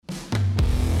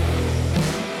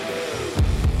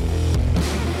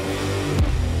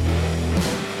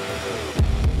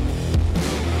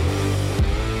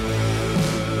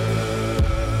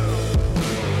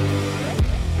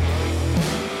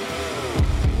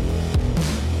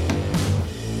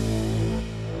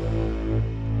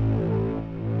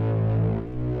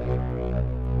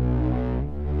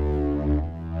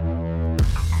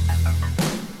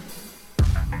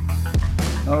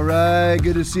right,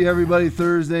 good to see everybody.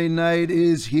 Thursday night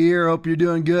is here. Hope you're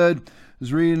doing good. I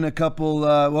was reading a couple,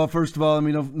 well, first of all,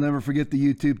 don't never forget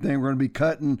the YouTube thing. We're going to be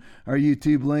cutting our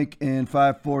YouTube link in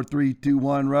 5, 4, 3, 2,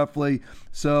 1 roughly.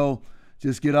 So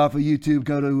just get off of YouTube,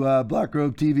 go to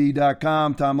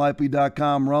blackrobetv.com,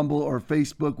 tomlipey.com, Rumble, or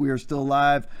Facebook. We are still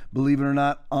live, believe it or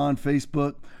not, on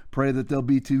Facebook. Pray that they'll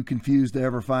be too confused to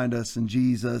ever find us in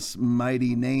Jesus'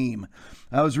 mighty name.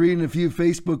 I was reading a few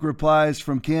Facebook replies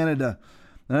from Canada.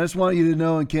 And I just want you to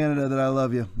know in Canada that I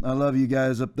love you. I love you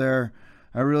guys up there.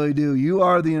 I really do. You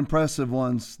are the impressive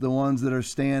ones, the ones that are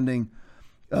standing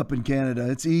up in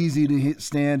Canada. It's easy to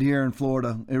stand here in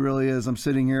Florida. It really is. I'm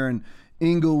sitting here in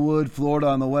Inglewood, Florida,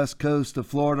 on the west coast of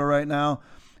Florida right now.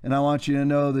 And I want you to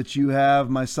know that you have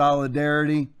my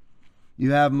solidarity.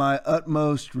 You have my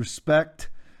utmost respect.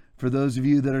 For those of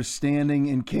you that are standing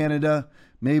in Canada,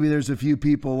 maybe there's a few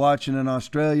people watching in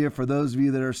Australia. For those of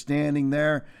you that are standing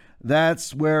there,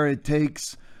 that's where it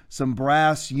takes some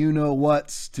brass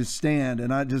you-know-whats to stand.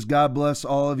 And I just, God bless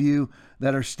all of you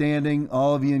that are standing,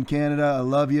 all of you in Canada. I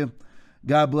love you.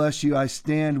 God bless you. I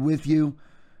stand with you.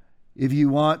 If you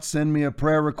want, send me a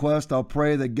prayer request. I'll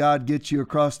pray that God gets you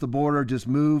across the border. Just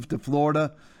move to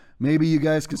Florida. Maybe you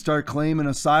guys can start claiming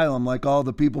asylum like all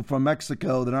the people from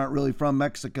Mexico that aren't really from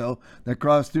Mexico that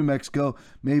cross through Mexico.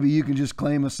 Maybe you can just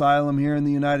claim asylum here in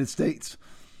the United States.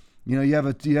 You know, you have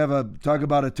a talk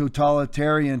about a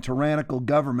totalitarian, tyrannical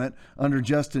government under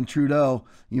Justin Trudeau.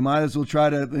 You might as well try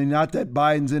to, not that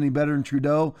Biden's any better than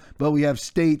Trudeau, but we have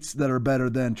states that are better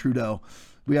than Trudeau.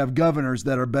 We have governors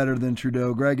that are better than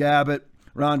Trudeau. Greg Abbott,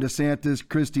 Ron DeSantis,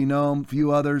 Kristi Noem, a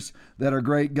few others that are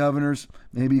great governors.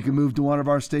 Maybe you can move to one of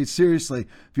our states. Seriously,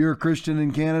 if you're a Christian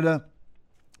in Canada,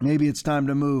 maybe it's time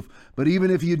to move. But even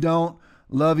if you don't,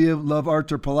 love you. Love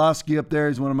Artur Pawlowski up there.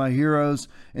 He's one of my heroes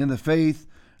in the faith.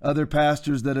 Other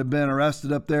pastors that have been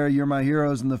arrested up there, you're my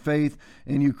heroes in the faith.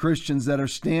 And you Christians that are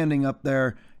standing up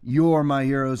there, you're my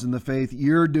heroes in the faith.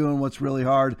 You're doing what's really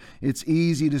hard. It's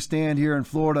easy to stand here in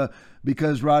Florida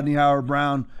because Rodney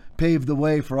Howard-Browne paved the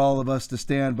way for all of us to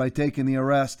stand by taking the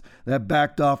arrest that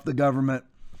backed off the government.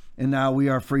 And now we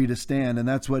are free to stand. And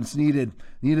that's what's needed.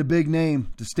 Need a big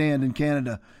name to stand in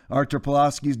Canada. Artur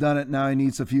Pawlowski's done it. Now he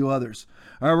needs a few others.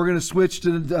 All right, we're going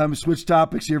to switch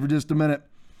topics here for just a minute.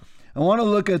 I want to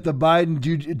look at the Biden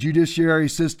judiciary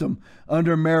system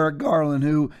under Merrick Garland,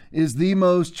 who is the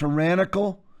most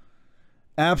tyrannical,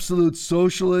 absolute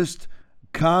socialist,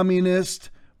 communist,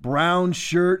 brown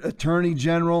shirt attorney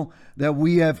general that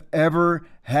we have ever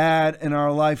had in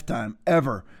our lifetime,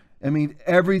 ever. I mean,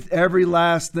 every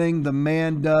last thing the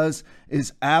man does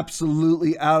is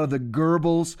absolutely out of the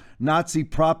Goebbels Nazi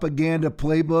propaganda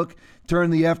playbook. Turn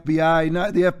the FBI,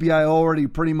 not the FBI already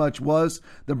pretty much was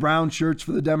the brown shirts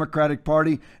for the Democratic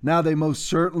Party. Now they most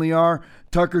certainly are.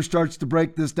 Tucker starts to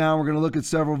break this down. We're going to look at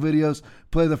several videos.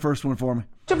 Play the first one for me.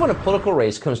 When a political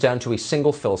race comes down to a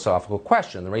single philosophical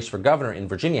question, the race for governor in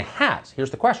Virginia has.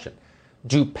 Here's the question.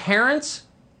 Do parents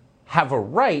have a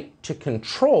right to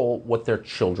control what their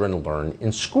children learn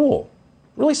in school?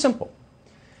 Really simple.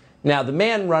 Now, the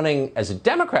man running as a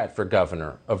Democrat for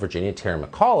governor of Virginia, Terry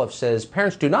McAuliffe, says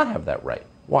parents do not have that right.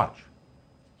 Watch.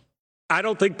 I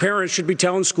don't think parents should be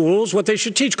telling schools what they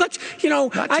should teach.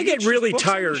 I get really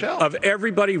tired of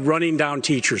everybody running down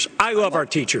teachers. I love our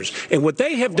teachers. And what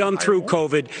they have done through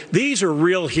COVID, these are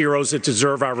real heroes that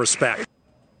deserve our respect.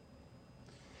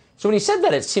 So when he said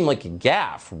that, it seemed like a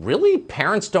gaffe. Really?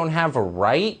 Parents don't have a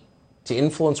right to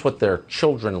influence what their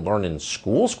children learn in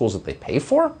schools that they pay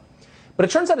for? But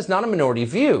it turns out it's not a minority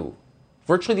view.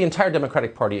 Virtually the entire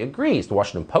Democratic Party agrees. The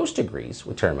Washington Post agrees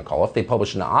with Terry McAuliffe. They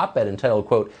published an op-ed entitled,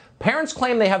 quote, "Parents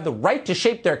claim they have the right to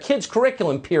shape their kids'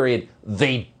 curriculum, period.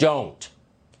 They don't."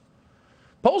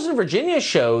 Polls in Virginia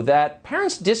show that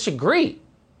parents disagree.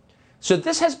 So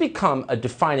this has become a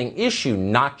defining issue,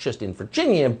 not just in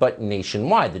Virginia, but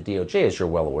nationwide. The DOJ, as you're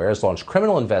well aware, has launched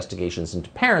criminal investigations into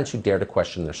parents who dare to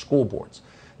question their school boards.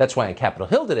 That's why on Capitol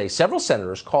Hill today, several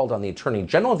senators called on the Attorney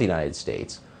General of the United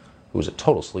States, who is a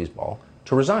total sleazeball,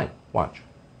 to resign. Watch.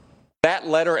 That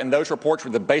letter and those reports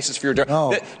were the basis for your...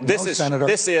 Senator,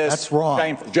 this is that's wrong.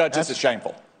 Shameful. Judge, this is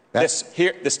shameful.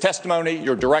 This testimony,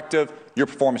 your directive, your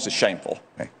performance is shameful.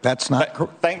 That's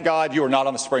not... Thank God you are not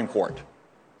on the Supreme Court.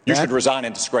 You should resign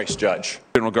in disgrace, Judge.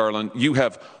 General Garland, you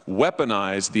have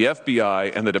weaponized the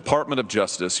FBI and the Department of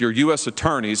Justice. Your U.S.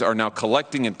 attorneys are now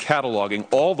collecting and cataloging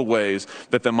all the ways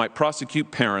that they might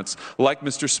prosecute parents like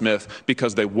Mr. Smith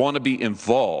because they want to be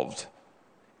involved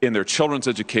in their children's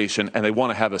education and they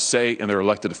want to have a say in their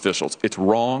elected officials. It's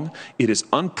wrong. It is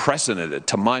unprecedented,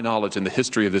 to my knowledge, in the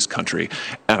history of this country,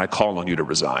 and I call on you to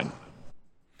resign.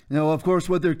 You know, of course,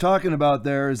 what they're talking about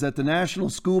there is that the National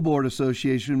School Board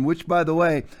Association, which, by the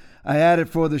way, I had it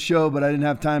for the show, but I didn't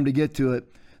have time to get to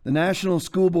it. The National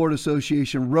School Board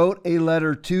Association wrote a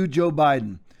letter to Joe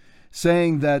Biden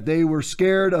saying that they were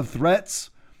scared of threats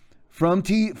from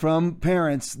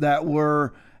parents that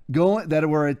were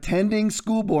attending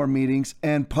school board meetings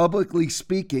and publicly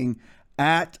speaking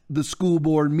at the school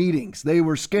board meetings. They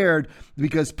were scared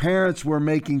because parents were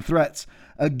making threats.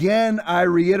 Again, I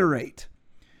reiterate,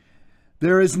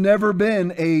 there has never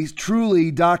been a truly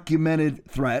documented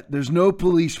threat. There's no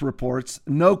police reports.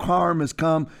 No harm has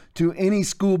come to any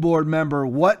school board member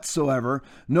whatsoever.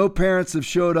 No parents have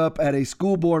showed up at a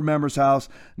school board member's house.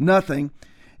 Nothing.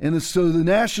 And so the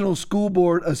National School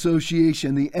Board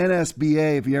Association, the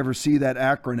NSBA, if you ever see that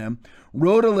acronym,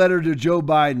 wrote a letter to Joe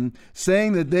Biden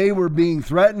saying that they were being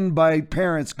threatened by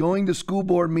parents going to school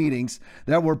board meetings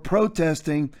that were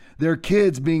protesting their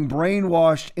kids being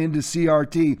brainwashed into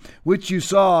CRT, which you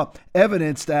saw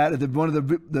evidenced at one of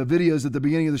the videos at the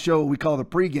beginning of the show, what we call the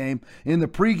pregame. In the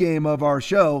pregame of our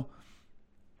show,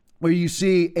 where you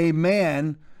see a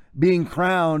man being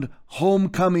crowned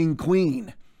homecoming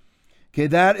queen. Okay,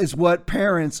 that is what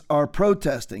parents are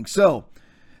protesting. So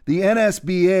the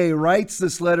NSBA writes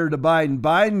this letter to Biden.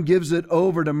 Biden gives it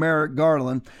over to Merrick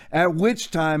Garland, at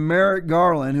which time Merrick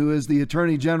Garland, who is the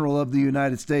Attorney General of the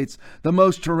United States, the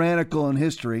most tyrannical in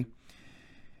history,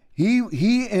 he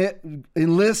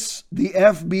enlists the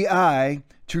FBI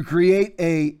to create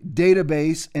a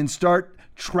database and start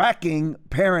tracking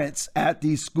parents at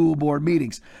these school board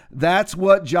meetings. That's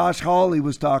what Josh Hawley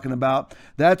was talking about.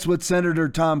 That's what Senator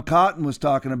Tom Cotton was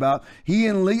talking about.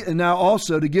 And now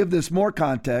also, to give this more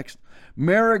context,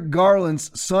 Merrick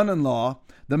Garland's son-in-law,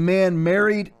 the man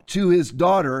married to his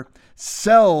daughter,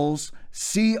 sells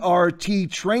CRT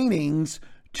trainings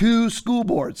to school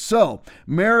boards. So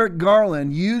Merrick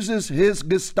Garland uses his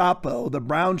Gestapo, the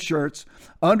brown shirts,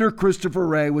 under Christopher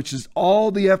Wray, which is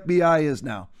all the FBI is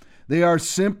now. They are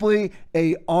simply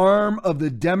an arm of the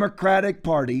Democratic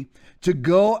Party to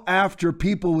go after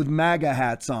people with MAGA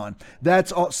hats on.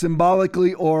 That's all,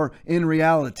 symbolically or in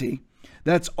reality.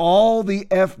 That's all the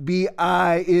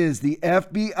FBI is. The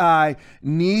FBI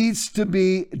needs to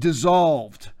be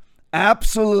dissolved.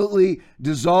 Absolutely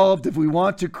dissolved if we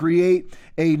want to create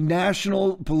a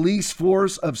national police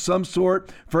force of some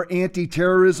sort for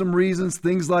anti-terrorism reasons,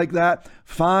 things like that.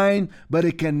 Fine, but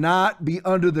it cannot be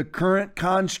under the current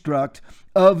construct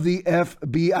of the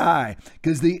FBI,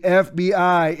 because the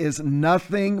FBI is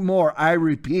nothing more, I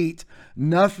repeat,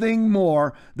 nothing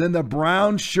more than the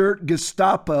brown shirt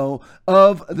Gestapo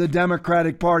of the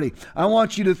Democratic Party. I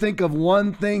want you to think of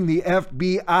one thing the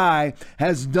FBI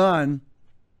has done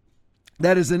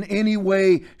that is in any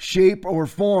way, shape, or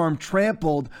form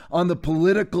trampled on the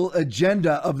political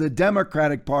agenda of the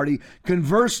Democratic Party.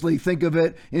 Conversely, think of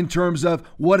it in terms of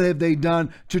what have they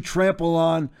done to trample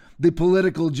on the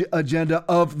political agenda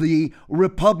of the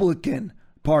Republican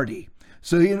Party.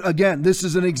 So again, this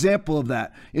is an example of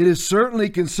that. It is certainly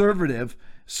conservative,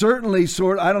 certainly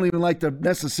I don't even like to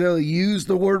necessarily use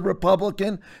the word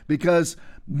Republican, because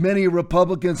many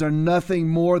Republicans are nothing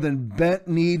more than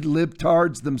bent-kneed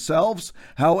libtards themselves.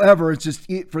 However, it's just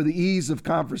for the ease of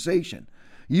conversation.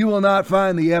 You will not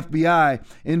find the FBI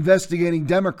investigating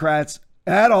Democrats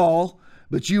at all,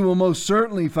 but you will most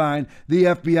certainly find the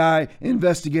FBI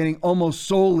investigating almost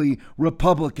solely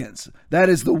Republicans. That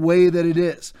is the way that it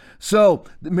is. So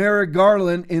Merrick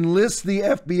Garland enlists the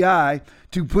FBI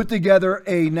to put together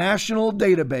a national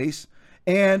database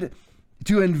and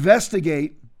to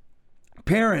investigate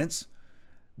parents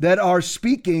that are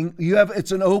speaking.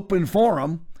 It's an open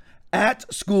forum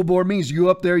at school board meetings. You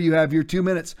up there, you have your 2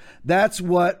 minutes. That's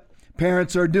what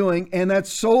parents are doing, and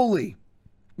that's solely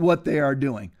what they are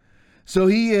doing. So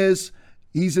he's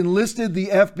enlisted the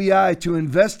FBI to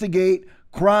investigate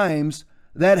crimes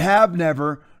that have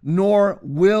never nor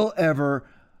will ever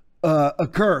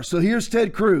occur. So here's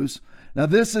Ted Cruz. Now,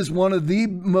 this is one of the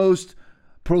most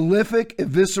prolific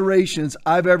eviscerations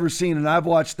I've ever seen, and I've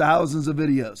watched thousands of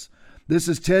videos. This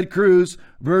is Ted Cruz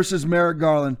versus Merrick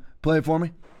Garland. Play it for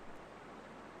me.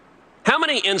 How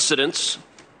many incidents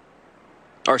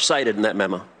are cited in that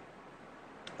memo?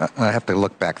 I have to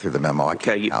look back through the memo. I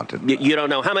can't count it. You don't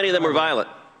know. How many of them were violent?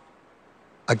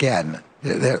 Again,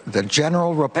 the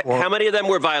general report. How many of them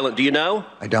were violent? Do you know?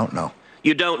 I don't know.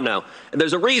 You don't know. And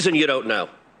there's a reason you don't know.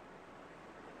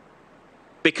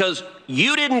 Because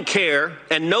you didn't care,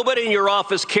 and nobody in your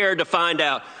office cared to find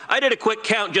out. I did a quick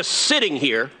count just sitting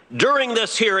here. During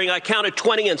this hearing, I counted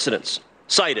 20 incidents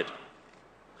cited.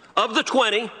 Of the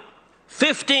 20,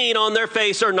 15 on their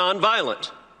face are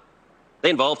nonviolent. They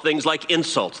involve things like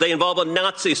insults. They involve a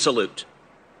Nazi salute.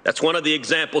 That's one of the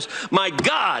examples. My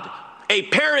God, a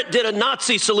parent did a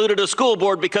Nazi salute at a school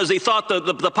board because he thought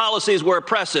the policies were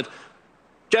oppressive.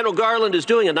 General Garland is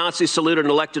doing a Nazi salute at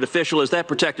an elected official. Is that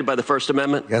protected by the First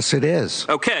Amendment? Yes, it is.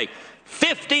 Okay.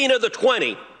 15 of the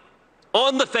 20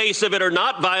 on the face of it are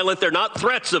not violent. They're not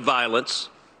threats of violence.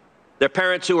 They're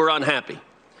parents who are unhappy.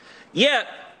 Yet,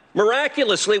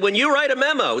 miraculously, when you write a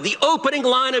memo, the opening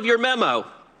line of your memo,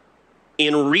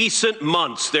 in recent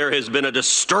months, there has been a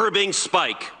disturbing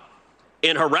spike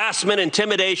in harassment,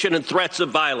 intimidation, and threats of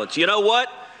violence. You know what?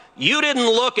 You didn't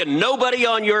look, and nobody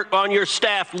on your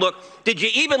staff looked. Did you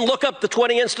even look up the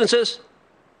 20 instances?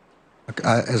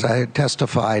 As I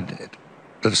testified,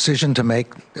 the decision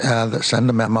to send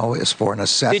a memo is for an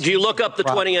assessment. Did you look up the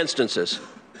 20 instances?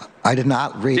 I did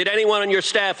not read. Did anyone on your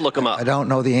staff look them up? I don't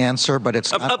know the answer, but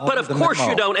it's not But of course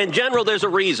you don't. And General, there's a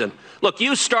reason. Look,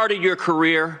 you started your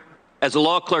career as a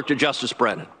law clerk to Justice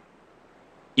Brennan.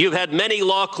 You've had many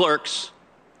law clerks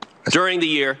during the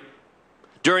year,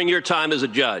 during your time as a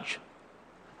judge.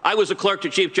 I was a clerk to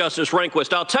Chief Justice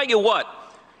Rehnquist. I'll tell you what,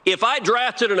 if I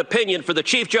drafted an opinion for the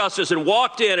Chief Justice and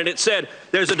walked in and it said,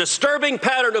 there's a disturbing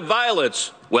pattern of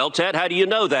violence, well, Ted, how do you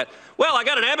know that? Well, I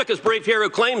got an amicus brief here who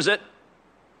claims it.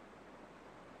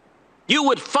 You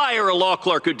would fire a law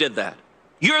clerk who did that.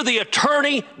 You're the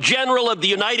Attorney General of the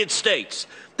United States.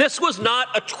 This was not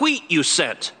a tweet you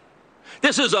sent.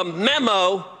 This is a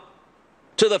memo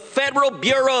to the Federal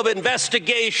Bureau of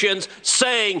Investigations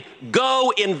saying,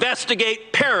 go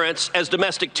investigate parents as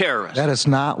domestic terrorists. That is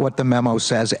not what the memo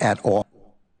says at all.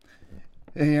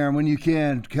 Hey, Aaron, when you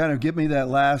can, kind of give me that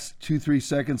last 2-3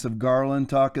 seconds of Garland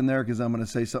talking there, because I'm going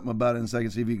to say something about it in a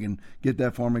second. See if you can get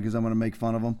that for me, because I'm going to make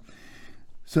fun of him.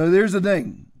 So there's the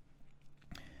thing.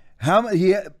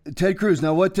 Ted Cruz.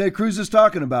 Now, what Ted Cruz is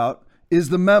talking about is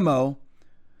the memo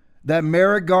that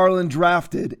Merrick Garland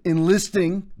drafted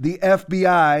enlisting the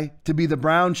FBI to be the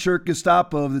brown shirt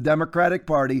Gestapo of the Democratic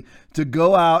Party to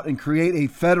go out and create a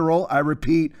federal, I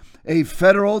repeat, a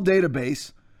federal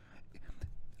database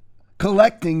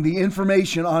collecting the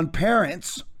information on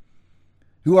parents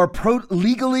who are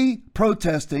legally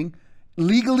protesting,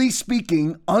 legally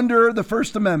speaking under the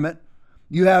First Amendment.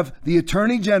 You have the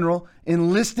Attorney General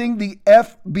enlisting the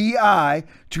FBI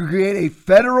to create a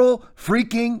federal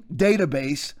freaking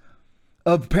database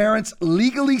of parents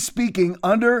legally speaking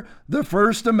under the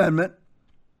First Amendment,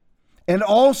 and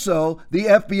also the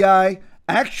FBI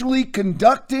actually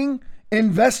conducting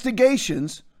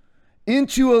investigations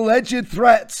into alleged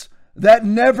threats that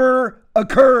never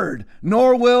occurred,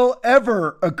 nor will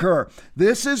ever occur.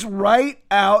 This is right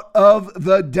out of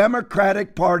the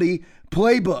Democratic Party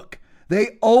playbook.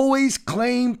 They always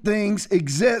claim things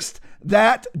exist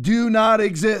that do not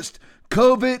exist.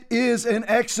 COVID is an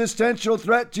existential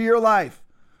threat to your life.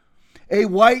 A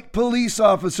white police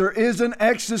officer is an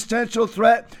existential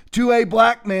threat to a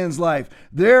black man's life.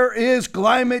 There is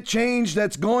climate change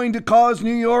that's going to cause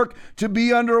New York to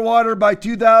be underwater by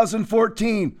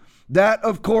 2014. That,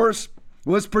 of course,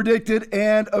 was predicted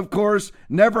and, of course,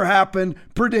 never happened,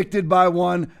 predicted by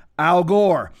one Al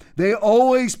Gore. They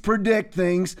always predict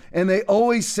things, and they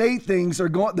always say things are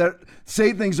going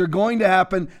to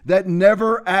happen that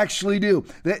never actually do,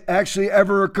 that actually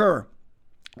ever occur.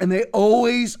 And they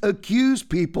always accuse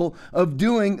people of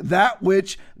doing that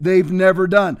which they've never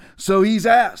done. So he's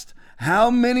asked,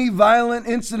 how many violent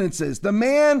incidences? The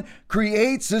man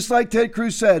creates, just like Ted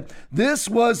Cruz said, this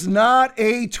was not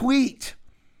a tweet.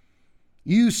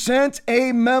 You sent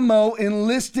a memo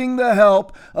enlisting the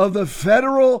help of the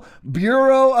Federal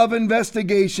Bureau of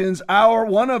Investigations,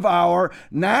 one of our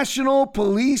national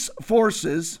police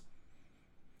forces,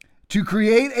 to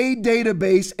create a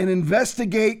database and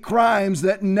investigate crimes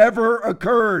that never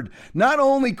occurred. Not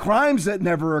only crimes that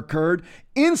never occurred,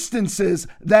 instances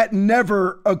that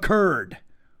never occurred.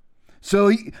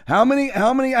 So how many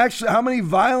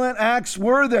violent acts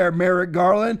were there, Merrick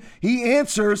Garland? He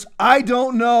answers, I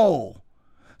don't know.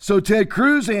 So Ted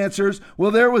Cruz answers, well,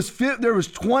 there was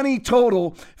 20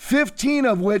 total, 15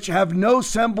 of which have no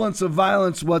semblance of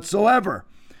violence whatsoever.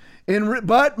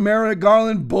 But Merrick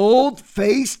Garland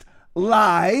bold-faced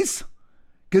lies,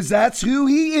 because that's who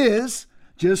he is,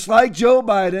 just like Joe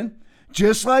Biden,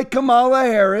 just like Kamala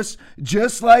Harris,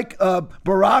 just like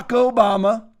Barack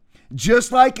Obama,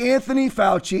 just like Anthony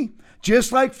Fauci,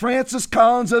 just like Francis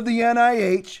Collins of the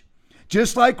NIH,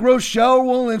 just like Rochelle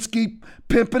Walensky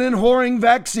pimping and whoring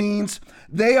vaccines.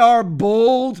 They are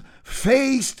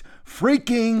bold-faced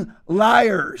freaking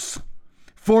liars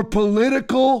for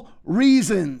political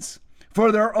reasons,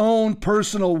 for their own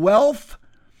personal wealth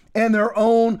and their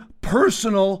own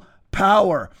personal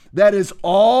power. That is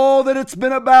all that it's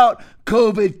been about.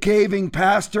 COVID caving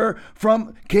pastor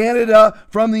from Canada,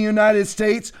 from the United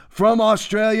States, from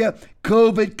Australia,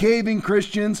 COVID caving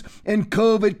Christians and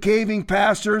COVID caving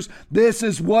pastors. This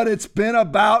is what it's been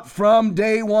about from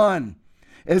day one.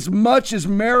 As much as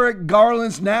Merrick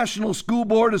Garland's National School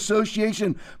Board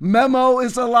Association memo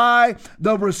is a lie,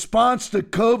 the response to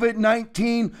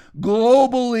COVID-19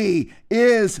 globally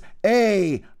is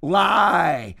a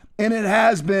lie. And it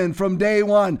has been from day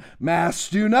one. Masks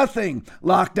do nothing.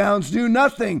 Lockdowns do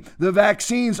nothing. The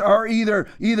vaccines are either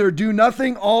do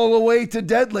nothing all the way to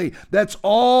deadly. That's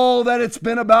all that it's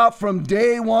been about from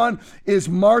day one, is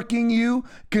marking you,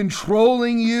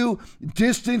 controlling you,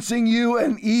 distancing you,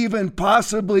 and even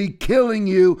possibly killing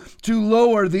you to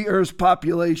lower the Earth's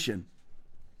population.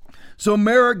 So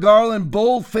Merrick Garland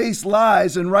bold-faced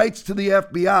lies and writes to the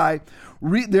FBI,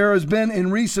 there has been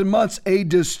in recent months a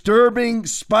disturbing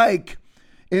spike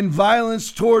in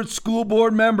violence towards school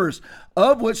board members,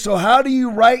 of which, so how do you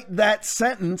write that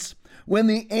sentence when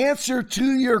the answer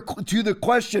to the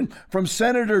question from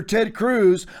Senator Ted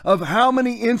Cruz of how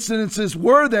many incidences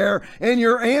were there, and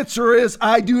your answer is,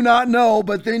 I do not know,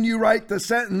 but then you write the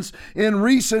sentence, in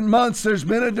recent months there's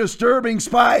been a disturbing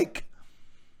spike.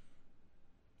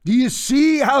 Do you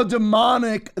see how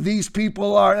demonic these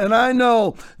people are? And I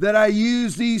know that I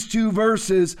use these two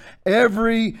verses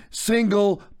every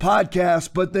single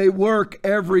podcast, but they work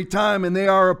every time, and they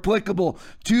are applicable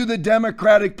to the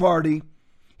Democratic Party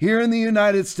here in the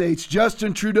United States,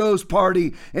 Justin Trudeau's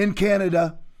party in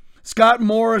Canada, Scott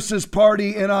Morris's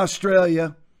party in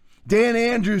Australia, Dan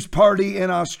Andrews' party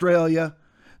in Australia,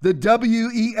 the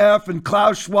WEF and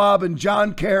Klaus Schwab and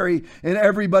John Kerry and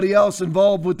everybody else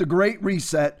involved with the Great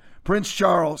Reset, Prince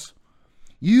Charles.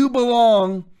 You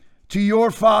belong to your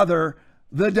father,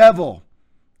 the devil,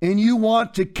 and you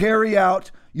want to carry out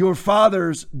your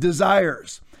father's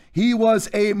desires. He was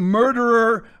a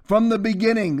murderer from the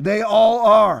beginning. They all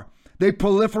are. They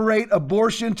proliferate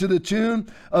abortion to the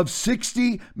tune of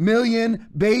 60 million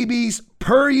babies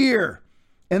per year.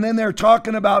 And then they're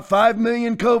talking about 5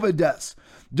 million COVID deaths.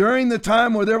 During the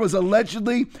time where there was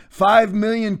allegedly 5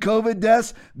 million COVID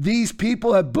deaths, these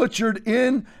people have butchered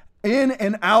in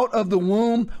and out of the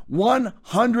womb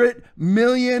 100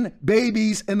 million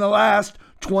babies in the last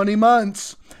 20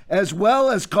 months, as well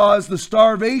as caused the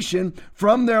starvation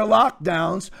from their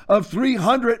lockdowns of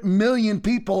 300 million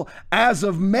people as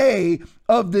of May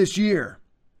of this year.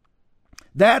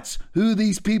 That's who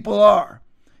these people are.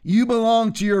 You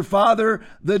belong to your father,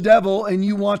 the devil, and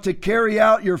you want to carry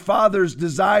out your father's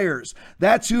desires.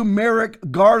 That's who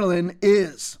Merrick Garland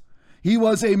is. He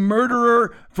was a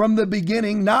murderer from the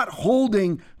beginning, not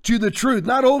holding to the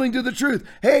truth.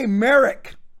 Hey,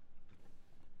 Merrick,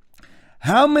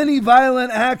 how many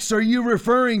violent acts are you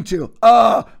referring to?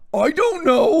 I don't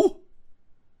know.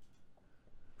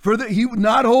 He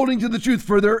not holding to the truth,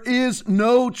 for there is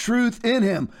no truth in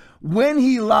him. When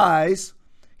he lies,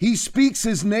 he speaks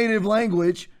his native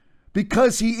language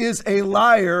because he is a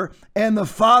liar and the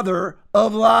father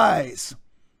of lies.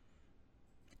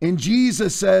 And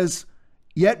Jesus says,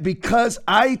 yet because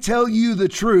I tell you the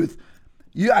truth,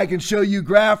 I can show you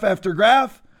graph after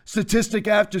graph, statistic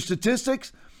after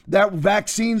statistics, that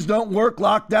vaccines don't work,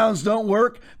 lockdowns don't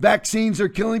work, vaccines are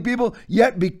killing people.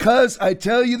 Yet because I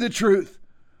tell you the truth,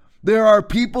 there are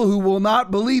people who will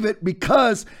not believe it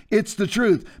because it's the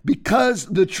truth, because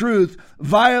the truth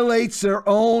violates their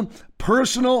own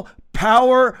personal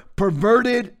power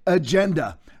perverted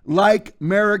agenda, like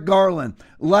Merrick Garland,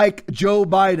 like Joe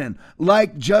Biden,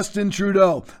 like Justin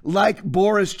Trudeau, like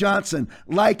Boris Johnson,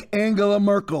 like Angela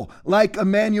Merkel, like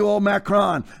Emmanuel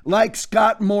Macron, like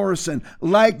Scott Morrison,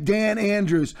 like Dan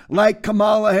Andrews, like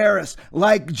Kamala Harris,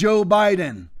 like Joe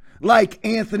Biden, like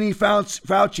Anthony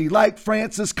Fauci, like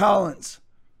Francis Collins.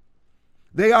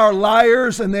 They are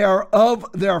liars and they are of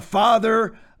their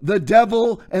father, the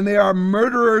devil, and they are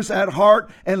murderers at heart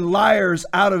and liars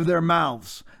out of their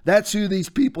mouths. That's who these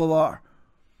people are.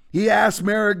 He asked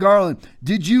Merrick Garland,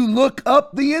 did you look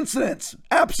up the incidents?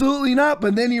 Absolutely not.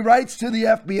 But then he writes to the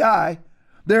FBI,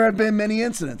 there have been many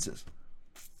incidences.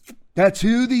 That's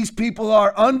who these people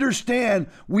are. Understand,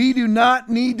 we do not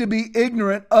need to be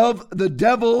ignorant of the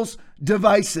devil's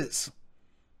devices.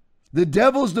 The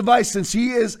devil's device, since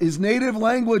his native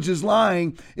language is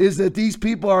lying, is that these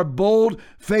people are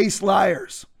bold-faced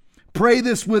liars. Pray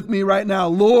this with me right now.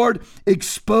 Lord,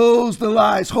 expose the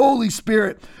lies. Holy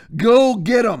Spirit, go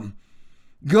get them.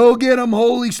 Go get them,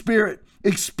 Holy Spirit.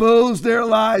 Expose their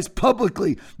lies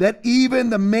publicly, that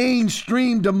even the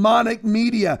mainstream demonic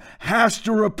media has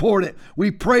to report it.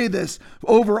 We pray this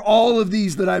over all of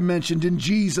these that I mentioned in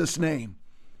Jesus' name.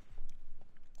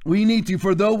 We need to.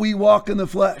 For though we walk in the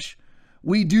flesh,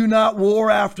 we do not war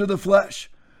after the flesh.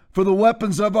 For the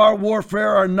weapons of our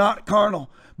warfare are not carnal,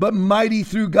 but mighty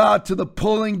through God to the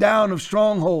pulling down of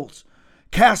strongholds,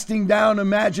 casting down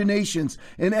imaginations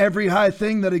and every high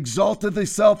thing that exalteth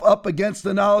itself up against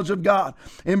the knowledge of God,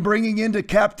 and bringing into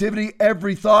captivity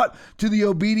every thought to the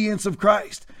obedience of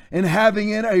Christ, and having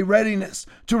in a readiness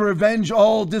to revenge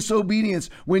all disobedience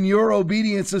when your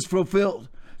obedience is fulfilled.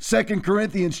 2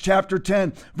 Corinthians chapter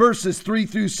 10, verses 3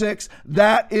 through 6.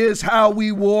 That is how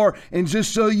we war. And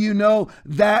just so you know,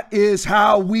 that is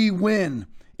how we win.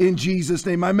 In Jesus'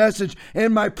 name. My message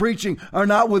and my preaching are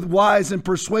not with wise and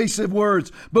persuasive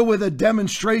words, but with a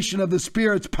demonstration of the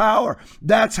Spirit's power.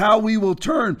 That's how we will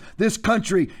turn this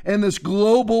country and this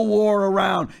global war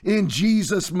around in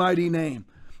Jesus' mighty name.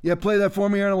 Yeah, play that for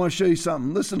me, Aaron. I want to show you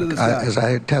something. Listen to this guy. As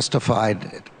I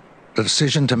testified, the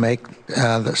decision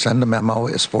to send a memo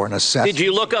is for an assessment. Did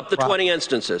you look up the 20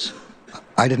 instances?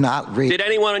 I did not read. Did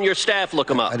anyone on your staff look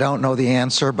them up? I don't know the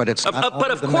answer, but it's not but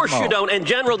of course you don't. In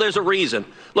general, there's a reason.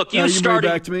 Look, you started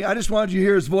back to me. I just wanted you to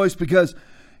hear his voice, because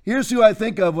here's who I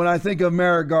think of when I think of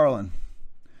Merrick Garland.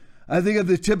 I think of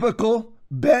the typical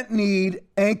bent-kneed,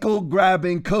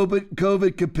 ankle-grabbing,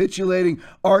 COVID capitulating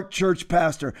ARC church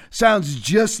pastor. Sounds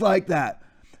just like that.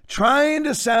 Trying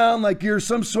to sound like you're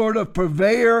some sort of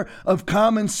purveyor of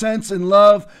common sense and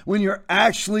love when you're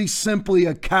actually simply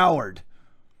a coward.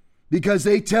 Because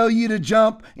they tell you to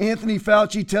jump, Anthony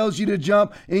Fauci tells you to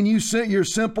jump, and your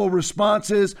simple response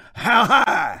is, how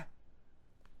high?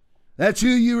 That's who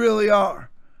you really are.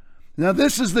 Now,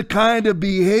 this is the kind of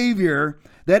behavior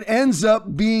that ends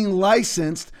up being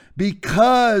licensed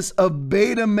because of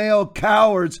beta male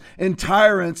cowards and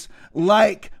tyrants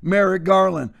like Merrick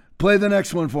Garland. Play the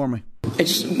next one for me. I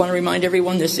just want to remind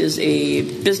everyone this is a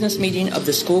business meeting of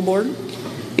the school board.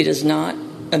 It is not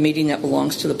a meeting that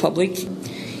belongs to the public.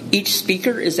 Each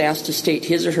speaker is asked to state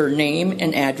his or her name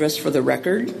and address for the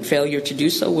record. Failure to do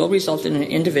so will result in an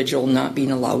individual not being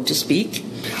allowed to speak.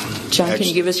 John, can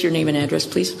you give us your name and address,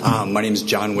 please? My name is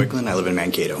John Wickland. I live in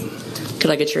Mankato.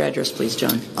 Could I get your address, please,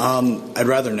 John? I'd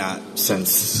rather not,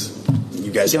 since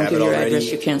you guys have it already. Don't give your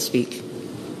address, you can't speak.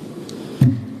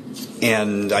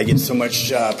 And I get so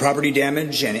much property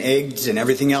damage and eggs and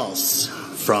everything else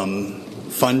from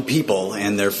fun people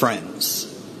and their friends.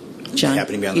 John,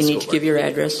 you need to give your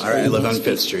address. All right, I live on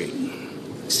 5th Street.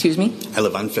 Excuse me? I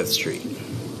live on 5th Street.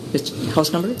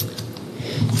 House number?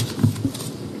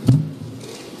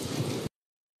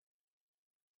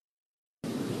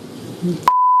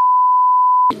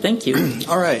 Thank you.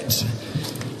 All right.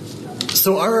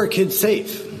 So are our kids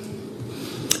safe?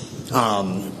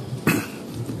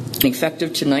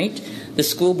 Effective tonight, the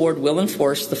school board will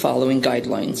enforce the following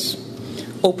guidelines.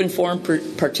 Open forum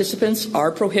participants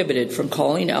are prohibited from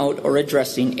calling out or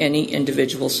addressing any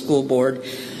individual school board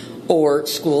or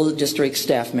school district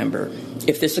staff member.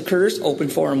 If this occurs, open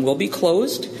forum will be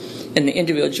closed and the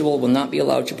individual will not be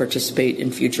allowed to participate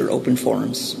in future open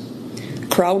forums.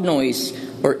 Crowd noise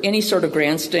or any sort of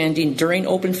grandstanding during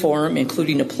open forum,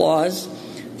 including applause,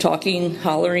 talking,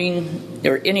 hollering,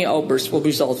 or any outbursts will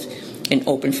result in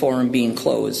open forum being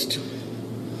closed.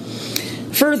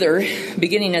 Further,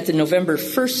 beginning at the November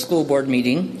 1st school board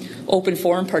meeting, open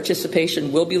forum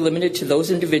participation will be limited to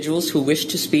those individuals who wish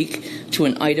to speak to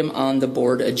an item on the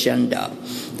board agenda.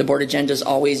 The board agenda is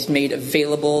always made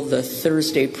available the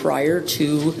Thursday prior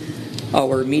to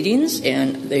our meetings,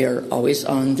 and they are always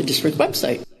on the district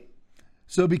website.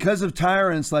 So because of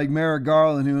tyrants like Merrick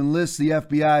Garland, who enlists the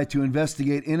FBI to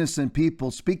investigate innocent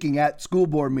people speaking at school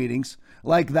board meetings,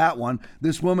 like that one,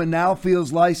 this woman now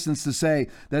feels licensed to say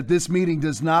that this meeting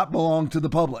does not belong to the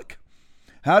public.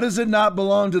 How does it not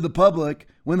belong to the public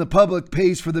when the public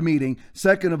pays for the meeting?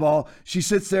 Second of all, she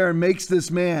sits there and makes this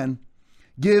man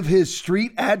give his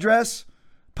street address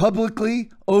publicly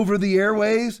over the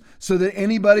airwaves so that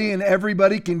anybody and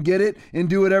everybody can get it and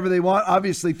do whatever they want.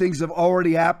 Obviously, things have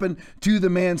already happened to the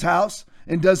man's house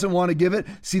and doesn't want to give it.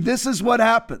 See, this is what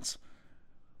happens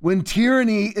when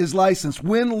tyranny is licensed,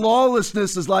 when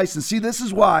lawlessness is licensed. See, this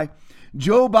is why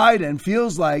Joe Biden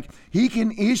feels like he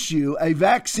can issue a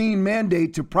vaccine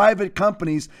mandate to private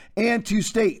companies and to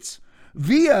states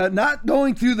via not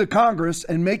going through the Congress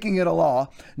and making it a law,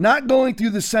 not going through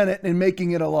the Senate and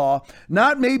making it a law,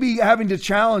 not maybe having to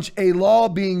challenge a law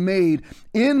being made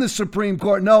in the Supreme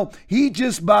Court. No, he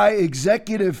just by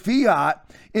executive fiat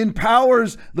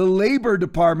empowers the Labor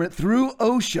Department through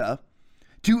OSHA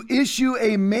to issue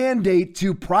a mandate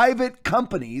to private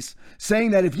companies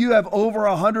saying that if you have over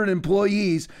 100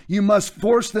 employees, you must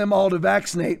force them all to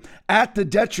vaccinate at the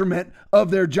detriment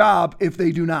of their job if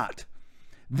they do not.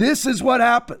 This is what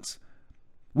happens.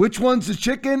 Which one's the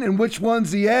chicken and which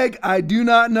one's the egg, I do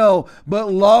not know.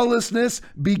 But lawlessness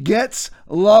begets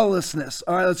lawlessness.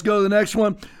 All right, let's go to the next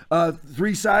one.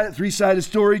 Three-sided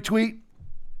story tweet.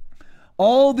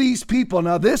 All these people,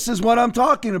 now this is what I'm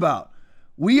talking about.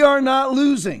 We are not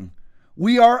losing.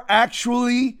 We are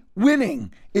actually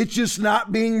winning. It's just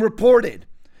not being reported.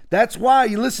 That's why,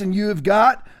 listen, you have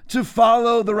got to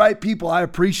follow the right people. I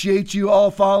appreciate you all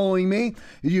following me.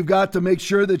 You've got to make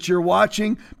sure that you're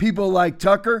watching people like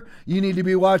Tucker. You need to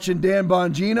be watching Dan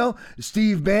Bongino,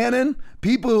 Steve Bannon,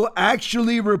 people who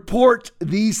actually report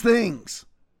these things.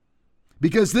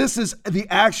 Because this is the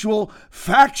actual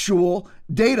factual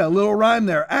data. Little rhyme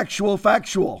there. Actual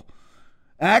factual.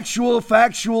 Actual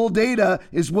factual data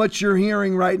is what you're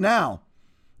hearing right now.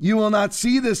 You will not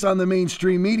see this on the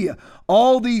mainstream media.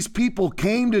 All these people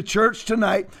came to church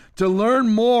tonight to learn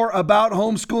more about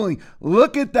homeschooling.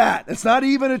 Look at that. It's not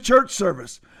even a church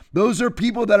service. Those are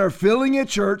people that are filling a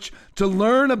church to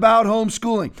learn about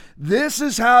homeschooling. This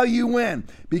is how you win.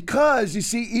 Because, you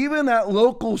see, even that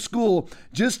local school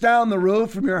just down the road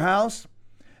from your house,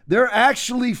 they're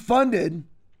actually funded,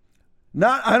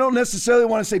 not, I don't necessarily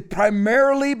want to say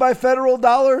primarily by federal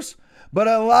dollars, but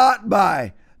a lot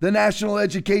by the National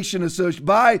Education Association,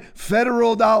 by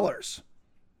federal dollars.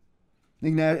 I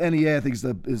think NEA, I think is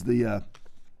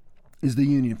the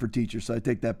union for teachers, so I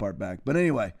take that part back. But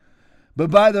anyway,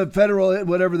 but by the federal,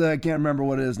 whatever I can't remember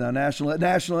what it is now, national,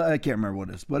 I can't remember what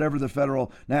it is, whatever the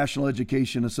federal National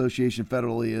Education Association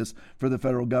federally is for the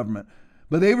federal government.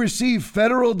 But they receive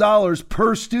federal dollars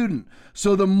per student.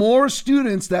 So the more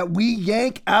students that we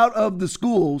yank out of the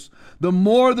schools, the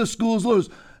more the schools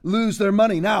lose their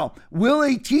money. Now, will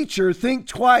a teacher think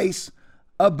twice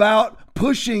about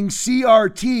pushing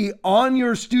CRT on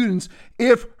your students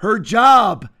if her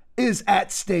job is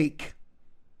at stake?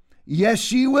 Yes,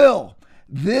 she will.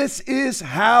 This is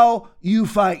how you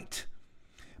fight.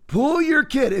 Pull your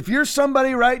kid. If you're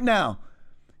somebody right now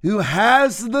who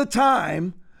has the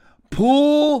time,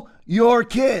 pull your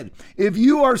kid. If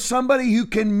you are somebody who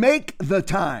can make the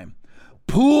time,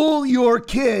 pull your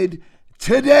kid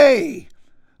today.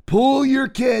 Pull your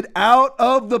kid out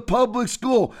of the public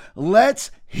school.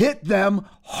 Let's hit them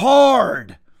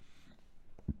hard.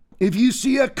 If you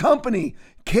see a company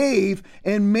cave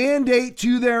and mandate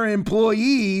to their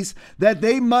employees that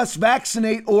they must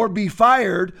vaccinate or be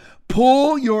fired,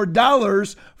 pull your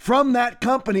dollars from that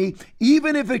company,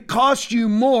 even if it costs you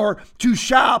more to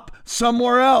shop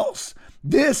somewhere else.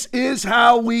 This is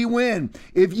how we win.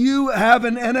 If you have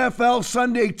an NFL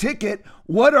Sunday ticket,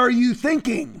 what are you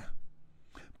thinking?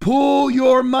 Pull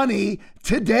your money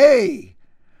today.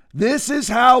 This is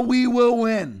how we will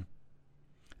win.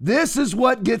 This is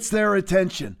what gets their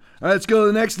attention. All right, let's go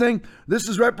to the next thing. This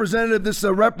is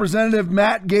Representative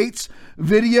Matt Gaetz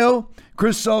video.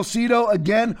 Chris Salcido,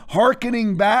 again,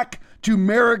 hearkening back to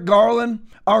Merrick Garland,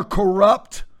 our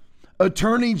corrupt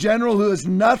attorney general who is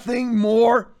nothing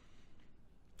more.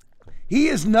 He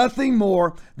is nothing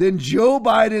more than Joe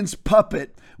Biden's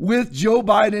puppet with Joe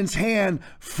Biden's hand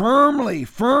firmly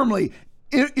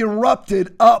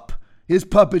erupted up his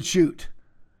puppet chute.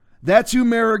 That's who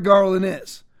Merrick Garland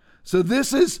is. So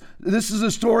this is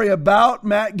a story about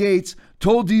Matt Gaetz,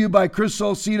 told to you by Chris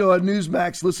Salcido at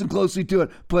Newsmax. Listen closely to it.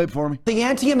 Play it for me. The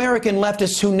anti-American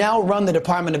leftists who now run the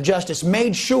Department of Justice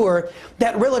made sure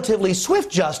that relatively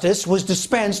swift justice was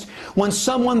dispensed when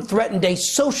someone threatened a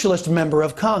socialist member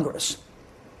of Congress.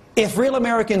 If real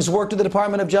Americans worked at the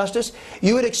Department of Justice,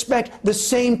 you would expect the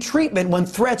same treatment when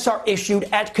threats are issued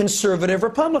at conservative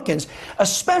Republicans,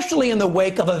 especially in the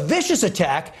wake of a vicious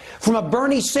attack from a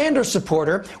Bernie Sanders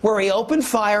supporter where he opened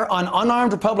fire on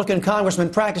unarmed Republican congressmen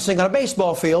practicing on a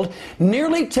baseball field,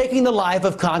 nearly taking the life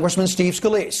of Congressman Steve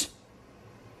Scalise.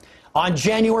 On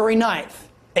January 9th,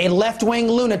 a left-wing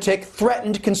lunatic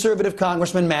threatened conservative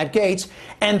Congressman Matt Gaetz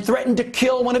and threatened to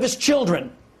kill one of his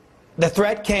children. The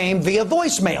threat came via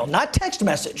voicemail, not text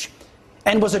message,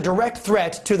 and was a direct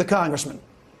threat to the congressman.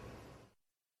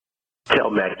 Tell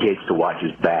Matt Gaetz to watch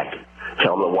his back.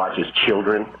 Tell him to watch his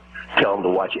children. Tell him to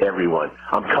watch everyone.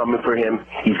 I'm coming for him.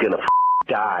 He's going to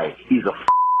die. He's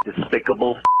a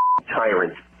despicable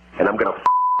tyrant, and I'm going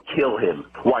to kill him.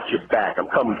 Watch your back. I'm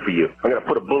coming for you. I'm going to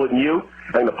put a bullet in you.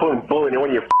 I'm going to put a bullet in one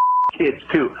of your kids,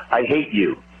 too. I hate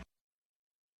you.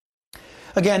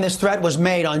 Again, this threat was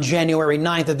made on January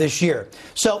 9th of this year.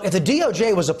 So if the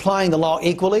DOJ was applying the law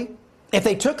equally, if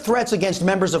they took threats against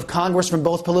members of Congress from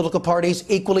both political parties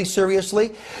equally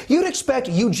seriously, you'd expect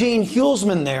Eugene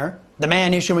Hulsman there, the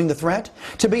man issuing the threat,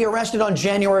 to be arrested on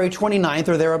January 29th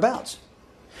or thereabouts.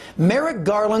 Merrick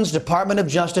Garland's Department of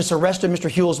Justice arrested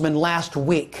Mr. Hulsman last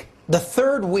week, the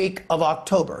third week of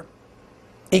October.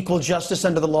 Equal justice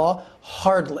under the law?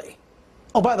 Hardly.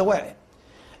 Oh, by the way,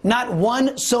 not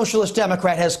one socialist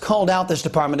Democrat has called out this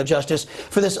Department of Justice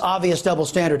for this obvious double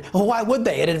standard. Well, why would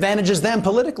they? It advantages them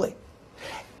politically.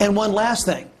 And one last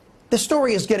thing. This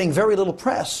story is getting very little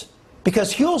press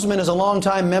because Hulsman is a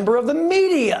longtime member of the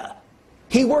media.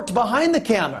 He worked behind the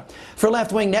camera for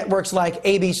left-wing networks like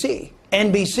ABC,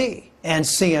 NBC, and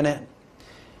CNN.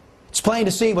 It's plain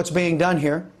to see what's being done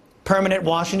here. Permanent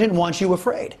Washington wants you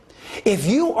afraid. If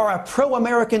you are a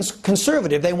pro-American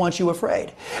conservative, they want you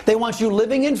afraid. They want you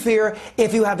living in fear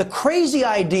if you have the crazy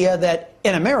idea that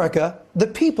in America, the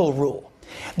people rule.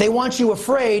 They want you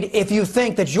afraid if you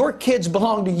think that your kids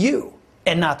belong to you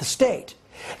and not the state.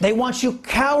 They want you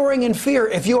cowering in fear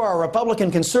if you are a Republican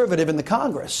conservative in the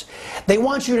Congress. They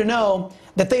want you to know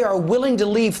that they are willing to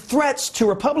leave threats to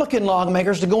Republican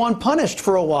lawmakers to go unpunished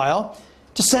for a while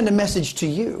to send a message to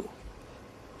you.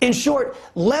 In short,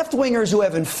 left-wingers who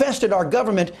have infested our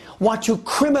government want to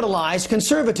criminalize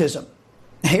conservatism.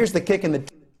 Here's the kick in the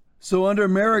teeth. So under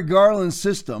Merrick Garland's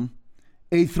system,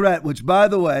 a threat, which, by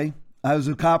the way, I was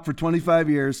a cop for 25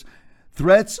 years,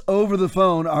 threats over the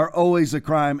phone are always a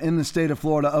crime in the state of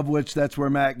Florida, of which that's where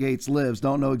Matt Gaetz lives.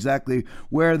 Don't know exactly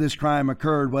where this crime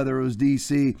occurred, whether it was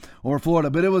D.C. or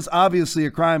Florida, but it was obviously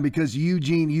a crime because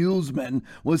Eugene Hulsman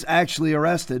was actually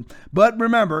arrested. But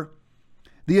remember,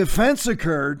 the offense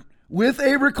occurred with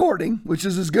a recording, which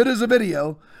is as good as a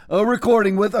video, a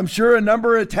recording with, I'm sure, a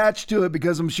number attached to it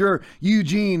because I'm sure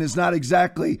Eugene is not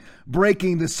exactly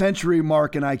breaking the century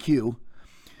mark in IQ.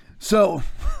 So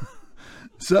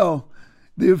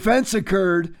the offense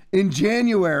occurred in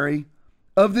January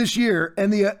of this year,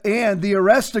 and the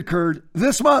arrest occurred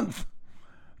this month.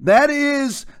 That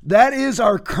is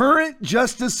our current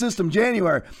justice system.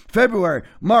 January, February,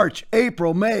 March,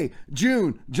 April, May,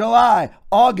 June, July,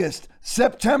 August,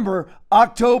 September,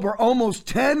 October, almost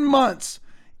 10 months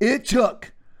it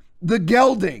took the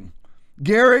gelding,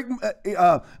 Merrick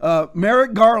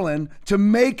Garland, to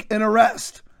make an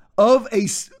arrest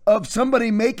of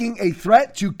somebody making a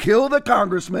threat to kill the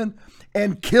congressman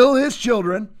and kill his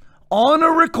children on a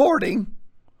recording.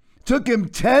 Took him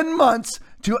 10 months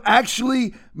to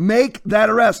actually make that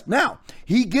arrest. Now,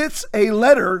 he gets a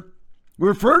letter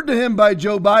referred to him by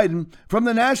Joe Biden from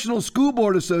the National School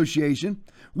Board Association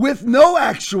with no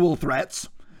actual threats,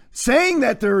 saying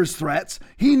that there is threats.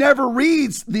 He never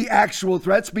reads the actual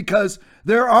threats because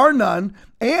there are none,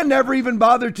 and never even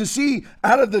bothered to see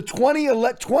out of the 20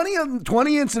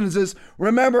 incidences.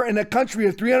 Remember, in a country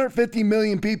of 350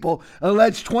 million people,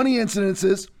 alleged 20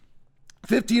 incidences,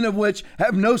 15 of which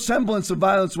have no semblance of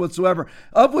violence whatsoever,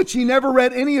 of which he never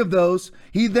read any of those.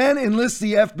 He then enlists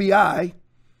the FBI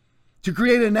to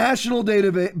create a national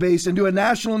database and do a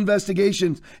national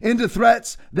investigation into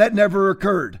threats that never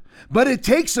occurred. But it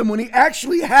takes him, when he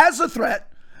actually has a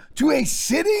threat to a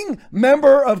sitting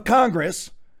member of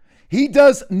Congress, he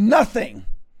does nothing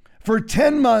for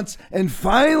 10 months. And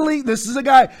finally, this is a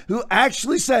guy who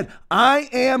actually said, I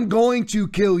am going to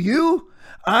kill you.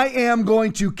 I am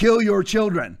going to kill your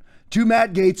children, to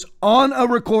Matt Gaetz on a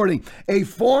recording. A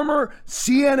former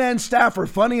CNN staffer,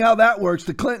 funny how that works,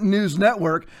 the Clinton News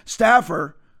Network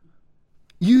staffer,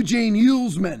 Eugene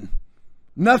Hulsman.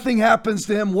 Nothing happens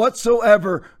to him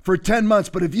whatsoever for 10 months.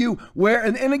 But if you wear,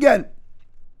 and again,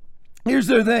 here's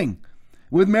their thing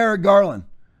with Merrick Garland.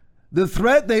 The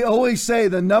threat, they always say,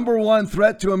 the number one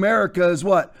threat to America is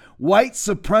what? White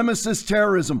supremacist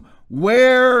terrorism.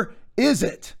 Where is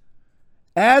it?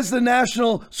 As the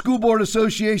National School Board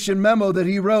Association memo that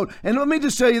he wrote, and let me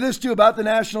just tell you this too about the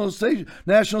National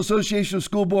Association of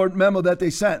School Board memo that they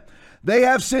sent. They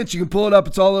have since, you can pull it up,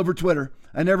 it's all over Twitter.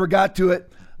 I never got to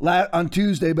it on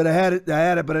Tuesday, but I had it,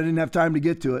 but I didn't have time to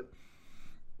get to it.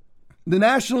 The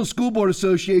National School Board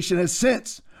Association has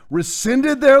since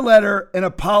rescinded their letter and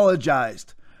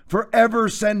apologized for ever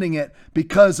sending it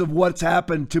because of what's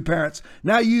happened to parents.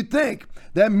 Now you'd think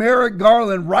that Merrick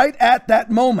Garland, right at that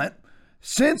moment,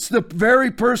 since the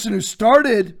very person who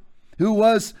started, who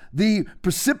was the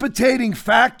precipitating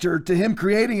factor to him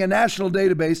creating a national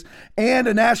database and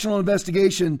a national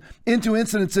investigation into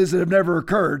incidences that have never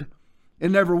occurred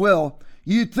and never will,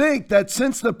 you'd think that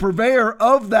since the purveyor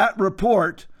of that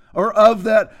report or of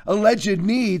that alleged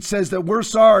need says that we're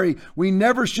sorry, we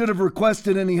never should have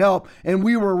requested any help and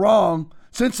we were wrong,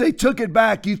 since they took it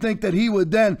back, you think that he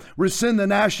would then rescind the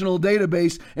national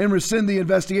database and rescind the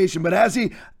investigation. But has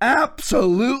he?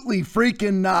 Absolutely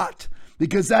freaking not,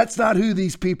 because that's not who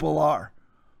these people are.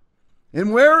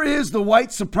 And where is the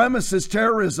white supremacist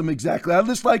terrorism exactly? I'd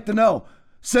just like to know.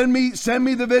 Send me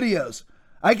the videos.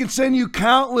 I can send you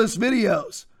countless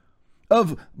videos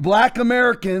of black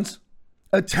Americans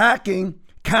attacking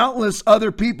countless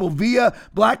other people via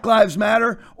Black Lives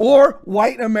Matter or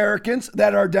white Americans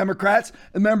that are Democrats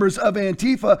and members of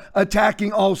Antifa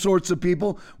attacking all sorts of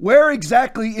people. Where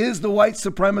exactly is the white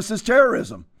supremacist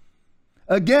terrorism?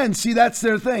 Again, see, that's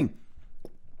their thing.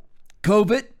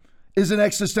 COVID is an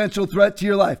existential threat to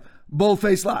your life.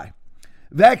 Bull-faced lie.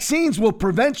 Vaccines will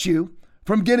prevent you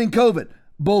from getting COVID.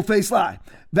 Bull-faced lie.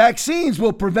 Vaccines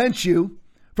will prevent you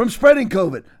from spreading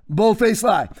COVID. Bull-faced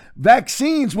lie.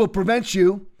 Vaccines will prevent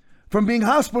you from being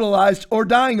hospitalized or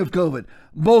dying of COVID.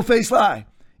 Bull-faced lie.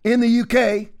 In the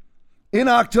UK, in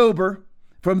October,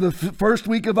 from the first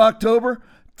week of October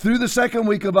through the second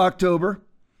week of October,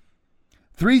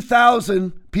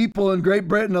 3,000 people in Great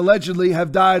Britain allegedly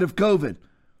have died of COVID.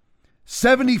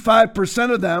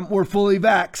 75% of them were fully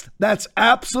vaxxed. That's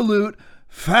absolute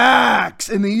facts.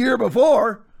 In the year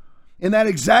before, in that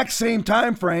exact same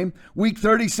time frame, week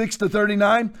 36 to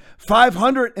 39,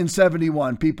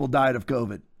 571 people died of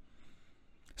COVID.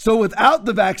 So without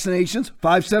the vaccinations,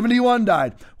 571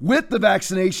 died. With the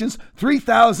vaccinations,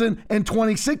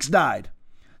 3,026 died.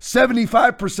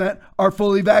 75% are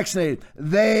fully vaccinated.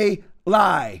 They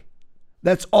lie.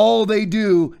 That's all they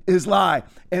do is lie.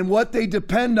 And what they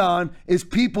depend on is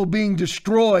people being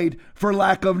destroyed for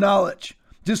lack of knowledge.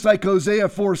 Just like Hosea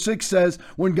 4:6 says,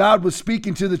 when God was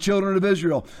speaking to the children of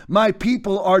Israel, my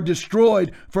people are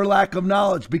destroyed for lack of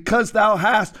knowledge. Because thou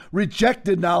hast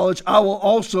rejected knowledge, I will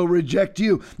also reject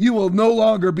you. You will no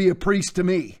longer be a priest to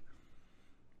me.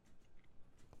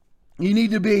 You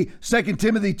need to be 2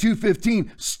 Timothy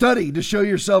 2:15, study to show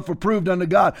yourself approved unto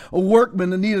God, a workman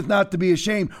that needeth not to be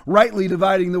ashamed, rightly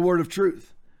dividing the word of truth.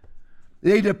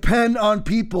 They depend on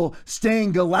people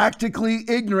staying galactically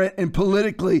ignorant and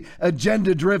politically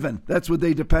agenda driven. That's what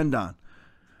they depend on.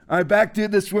 All right, back to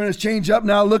this. We're going to change up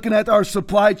now, looking at our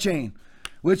supply chain,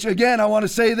 which again, I want to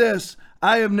say this.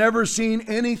 I have never seen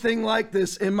anything like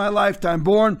this in my lifetime.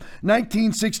 Born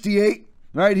 1968,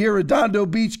 right here, Redondo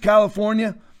Beach,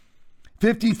 California.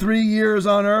 53 years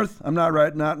on earth. I'm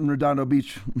not in Redondo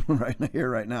Beach right here,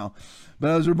 right now.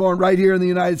 But I was born right here in the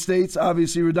United States.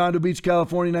 Obviously, Redondo Beach,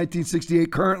 California,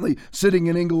 1968. Currently sitting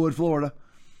in Inglewood, Florida.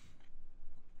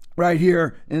 Right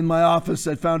here in my office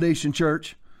at Foundation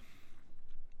Church.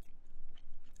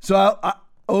 So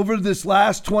over this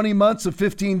last 20 months of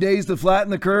 15 days to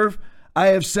flatten the curve, I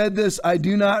have said this, I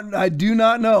do not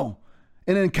know,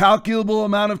 an incalculable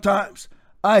amount of times.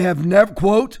 I have never,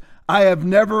 quote, I have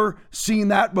never seen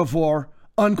that before,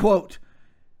 unquote.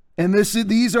 And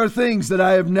these are things that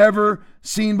I have never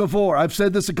seen before. I've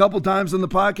said this a couple times on the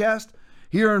podcast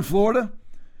here in Florida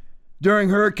during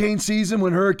hurricane season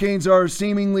when hurricanes are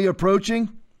seemingly approaching,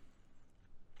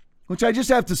 which I just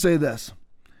have to say this.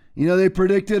 You know, they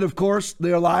predicted, of course,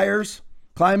 they're liars.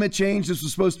 Climate change, this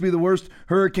was supposed to be the worst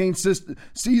hurricane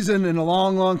season in a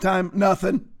long, long time.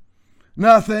 Nothing.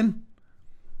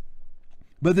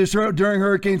 But during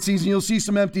hurricane season, you'll see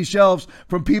some empty shelves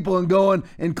from people and going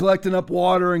and collecting up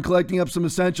water and collecting up some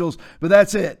essentials. But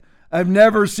that's it. I've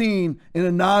never seen in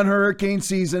a non-hurricane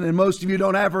season, and most of you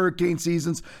don't have hurricane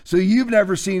seasons, so you've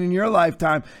never seen in your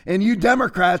lifetime. And you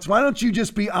Democrats, why don't you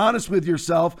just be honest with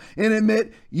yourself and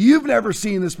admit you've never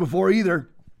seen this before either?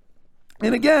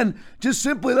 And again,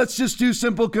 let's just do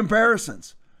simple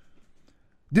comparisons.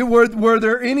 Were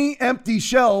there any empty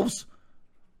shelves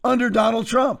under Donald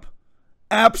Trump?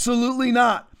 Absolutely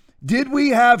not. Did we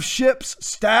have ships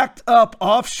stacked up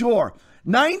offshore?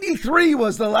 93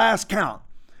 was the last count,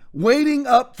 waiting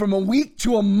up from a week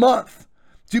to a month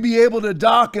to be able to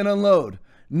dock and unload.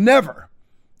 Never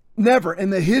in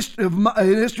the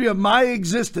history of my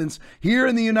existence here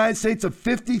in the United States of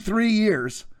 53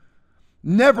 years,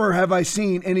 never have I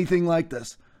seen anything like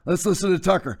this. Let's listen to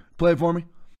Tucker. Play it for me.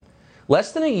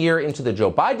 Less than a year into the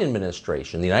Joe Biden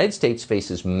administration, the United States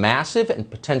faces massive and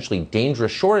potentially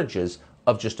dangerous shortages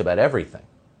of just about everything.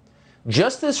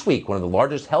 Just this week, one of the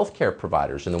largest healthcare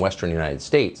providers in the western United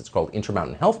States, it's called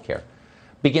Intermountain Healthcare,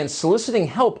 began soliciting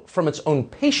help from its own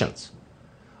patients.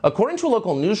 According to a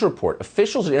local news report,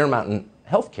 officials at Intermountain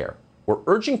Healthcare were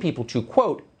urging people to,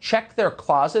 quote, check their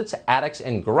closets, attics,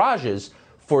 and garages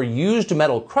for used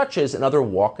metal crutches and other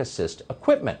walk assist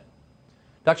equipment.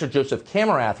 Dr. Joseph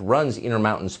Camerath runs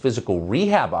Intermountain's physical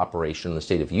rehab operation in the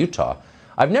state of Utah.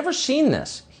 I've never seen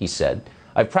this, he said.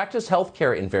 I've practiced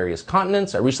healthcare in various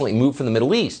continents. I recently moved from the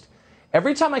Middle East.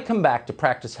 Every time I come back to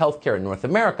practice healthcare in North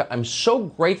America, I'm so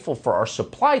grateful for our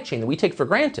supply chain that we take for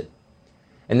granted.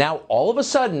 And now all of a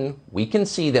sudden, we can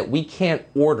see that we can't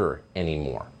order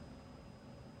anymore.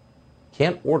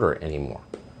 Can't order anymore.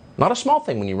 Not a small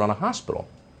thing when you run a hospital.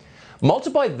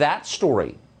 Multiply that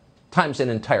story times an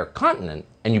entire continent,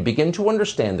 and you begin to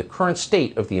understand the current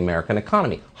state of the American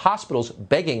economy. Hospitals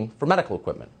begging for medical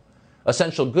equipment.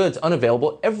 Essential goods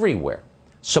unavailable everywhere.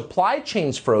 Supply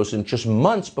chains frozen just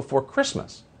months before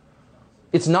Christmas.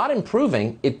 It's not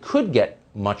improving. It could get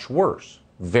much worse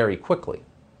very quickly.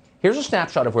 Here's a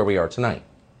snapshot of where we are tonight.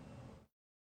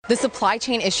 The supply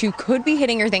chain issue could be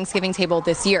hitting your Thanksgiving table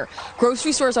this year.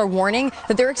 Grocery stores are warning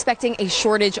that they're expecting a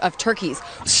shortage of turkeys.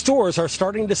 Stores are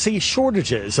starting to see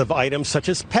shortages of items such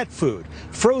as pet food,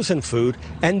 frozen food,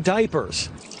 and diapers.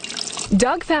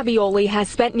 Doug Fabioli has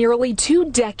spent nearly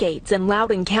 2 decades in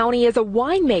Loudoun County as a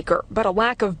winemaker, but a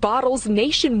lack of bottles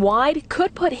nationwide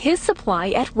could put his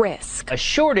supply at risk. A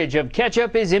shortage of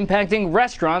ketchup is impacting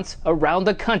restaurants around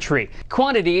the country.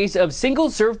 Quantities of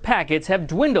single-serve packets have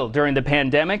dwindled during the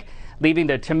pandemic, leaving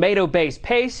the tomato-based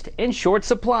paste in short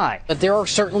supply. But there are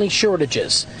certainly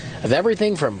shortages of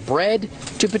everything from bread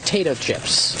to potato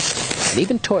chips and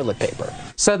even toilet paper.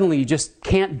 Suddenly, you just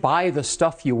can't buy the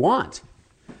stuff you want.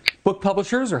 Book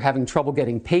publishers are having trouble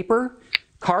getting paper.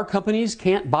 Car companies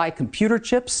can't buy computer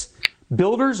chips.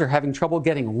 Builders are having trouble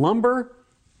getting lumber.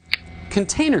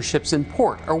 Container ships in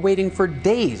port are waiting for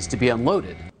days to be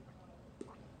unloaded.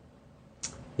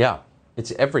 Yeah,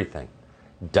 it's everything.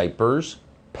 Diapers,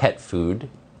 pet food,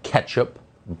 ketchup,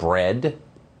 bread,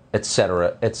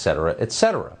 etc., etc.,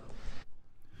 etc.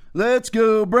 Let's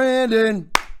go, Brandon.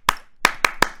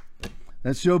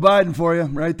 That's Joe Biden for you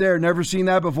right there. Never seen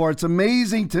that before. It's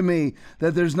amazing to me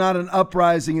that there's not an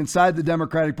uprising inside the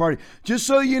Democratic Party. Just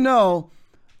so you know,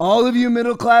 all of you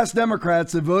middle-class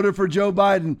Democrats that voted for Joe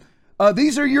Biden,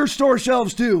 these are your store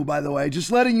shelves too, by the way,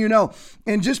 just letting you know.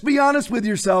 And just be honest with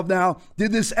yourself now.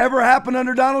 Did this ever happen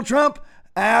under Donald Trump?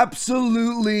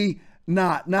 Absolutely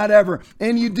not. Not ever.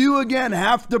 And you do, again,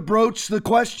 have to broach the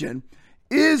question,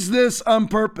 is this on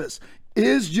purpose?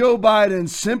 Is Joe Biden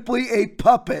simply a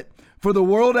puppet for the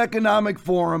World Economic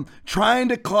Forum, trying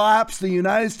to collapse the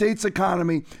United States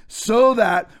economy so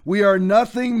that we are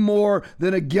nothing more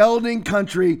than a gelding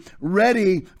country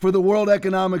ready for the World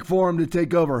Economic Forum to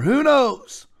take over? Who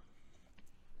knows?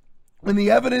 When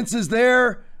the evidence is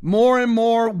there, more and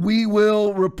more we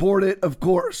will report it, of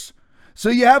course. So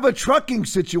you have a trucking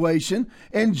situation,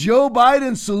 and Joe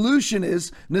Biden's solution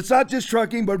is, and it's not just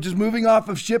trucking, but just moving off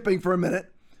of shipping for a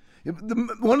minute.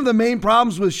 One of the main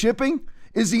problems with shipping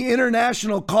is the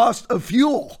international cost of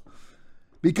fuel,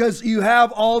 because you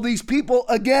have all these people,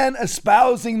 again,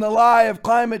 espousing the lie of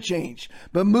climate change.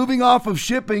 But moving off of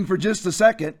shipping for just a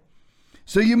second,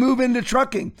 so you move into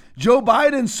trucking. Joe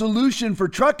Biden's solution for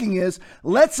trucking is,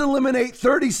 let's eliminate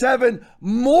 37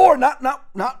 more, not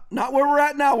where we're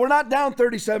at now. We're not down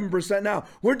 37% now.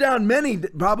 We're down many,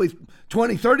 probably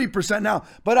 20, 30% now.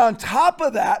 But on top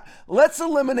of that, let's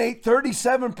eliminate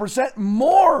 37%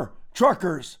 more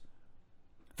truckers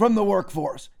from the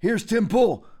workforce. Here's Tim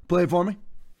Pool. Play it for me.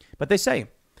 But they say,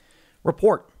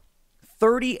 report,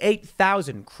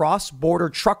 38,000 cross-border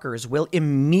truckers will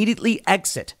immediately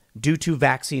exit due to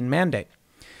vaccine mandate.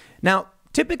 Now,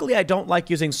 typically I don't like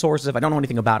using sources if I don't know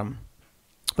anything about them.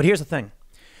 But here's the thing.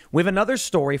 We have another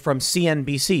story from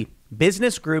CNBC.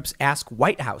 Business groups ask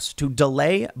White House to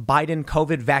delay Biden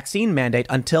COVID vaccine mandate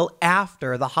until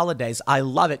after the holidays. I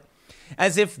love it.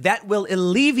 As if that will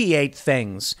alleviate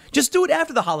things. Just do it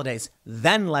after the holidays,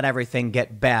 then let everything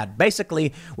get bad.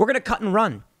 Basically, we're going to cut and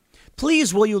run.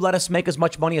 Please, will you let us make as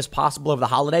much money as possible over the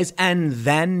holidays and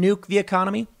then nuke the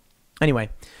economy? Anyway,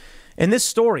 in this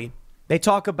story, they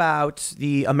talk about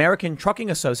the American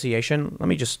Trucking Association. Let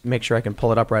me just make sure I can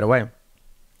pull it up right away.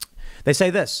 They say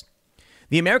this.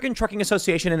 The American Trucking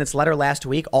Association, in its letter last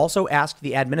week, also asked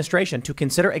the administration to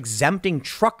consider exempting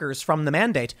truckers from the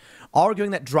mandate,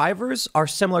 arguing that drivers are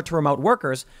similar to remote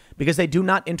workers because they do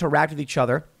not interact with each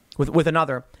other, with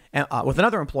another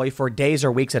employee for days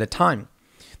or weeks at a time.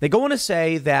 They go on to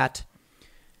say that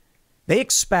they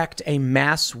expect a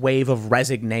mass wave of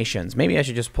resignations. Maybe I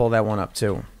should just pull that one up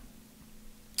too.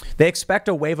 They expect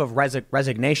a wave of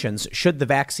resignations should the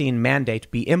vaccine mandate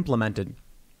be implemented.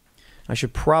 I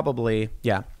should probably,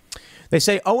 yeah. They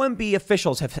say OMB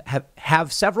officials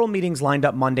have several meetings lined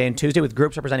up Monday and Tuesday with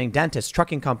groups representing dentists,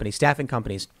 trucking companies, staffing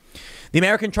companies. The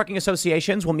American Trucking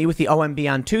Associations will meet with the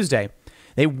OMB on Tuesday.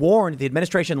 They warned the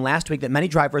administration last week that many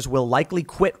drivers will likely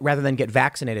quit rather than get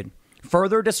vaccinated,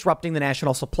 further disrupting the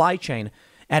national supply chain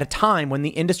at a time when the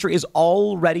industry is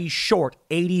already short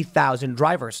 80,000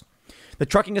 drivers. The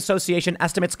Trucking Association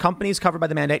estimates companies covered by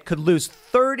the mandate could lose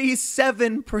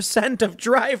 37% of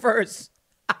drivers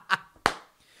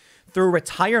through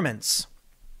retirements,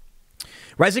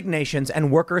 resignations,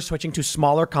 and workers switching to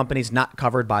smaller companies not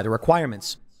covered by the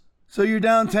requirements. So you're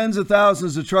down tens of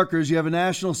thousands of truckers. You have a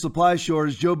national supply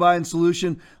shortage. Joe Biden's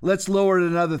solution, let's lower it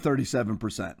another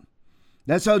 37%.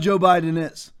 That's how Joe Biden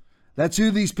is. That's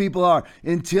who these people are.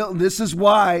 This is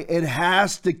why it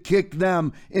has to kick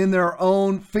them in their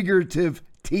own figurative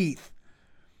teeth.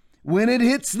 When it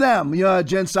hits them,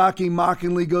 Jen Psaki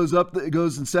mockingly goes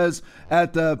and says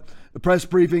at the press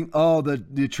briefing, oh,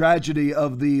 the tragedy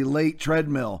of the late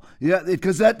treadmill. Yeah,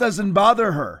 because that doesn't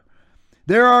bother her.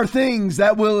 There are things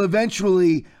that will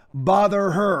eventually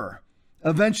bother her.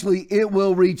 Eventually, it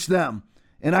will reach them.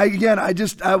 And I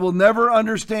will never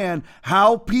understand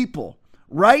how people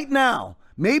right now,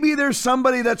 maybe there's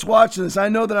somebody that's watching this. I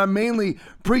know that I'm mainly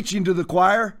preaching to the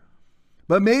choir,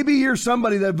 but maybe you're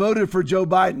somebody that voted for Joe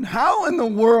Biden. How in the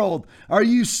world are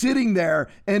you sitting there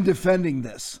and defending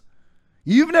this?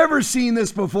 You've never seen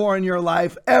this before in your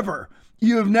life, ever.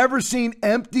 You have never seen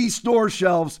empty store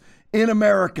shelves in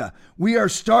America. We are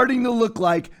starting to look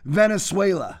like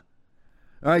Venezuela.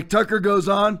 All right, Tucker goes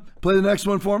on. Play the next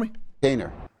one for me.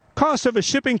 Container. Cost of a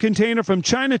shipping container from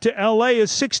China to LA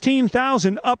is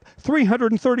 $16,000, up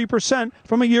 330%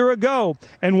 from a year ago.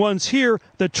 And once here,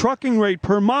 the trucking rate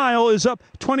per mile is up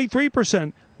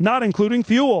 23%, not including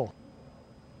fuel.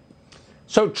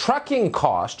 So trucking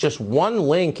costs, just one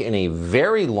link in a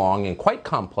very long and quite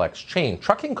complex chain,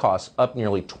 trucking costs up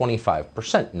nearly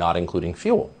 25%, not including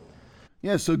fuel.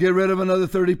 Yeah, so get rid of another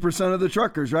 30% of the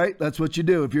truckers, right? That's what you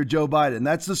do if you're Joe Biden.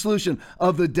 That's the solution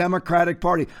of the Democratic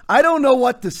Party. I don't know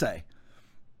what to say.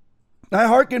 I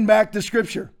hearken back to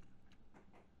Scripture.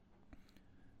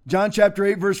 John chapter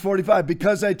 8, verse 45.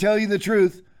 Because I tell you the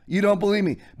truth, you don't believe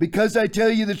me. Because I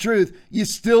tell you the truth, you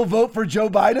still vote for Joe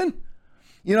Biden?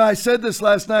 I said this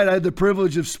last night. I had the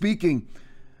privilege of speaking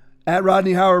at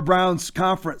Rodney Howard-Browne's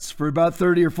conference for about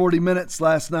 30 or 40 minutes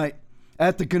last night.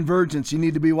 At the Convergence. You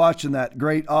need to be watching that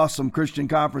great, awesome Christian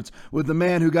conference with the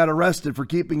man who got arrested for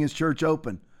keeping his church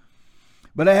open.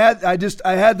 But I had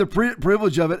the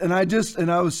privilege of it, and I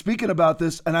was speaking about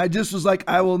this, and I just was like,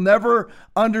 I will never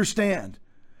understand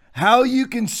how you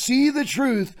can see the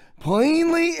truth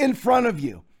plainly in front of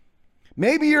you.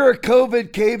 Maybe you're a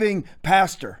COVID caving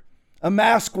pastor, a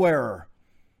mask wearer,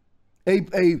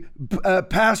 a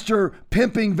pastor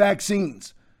pimping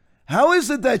vaccines. How is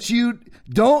it that you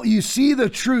see the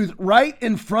truth right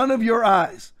in front of your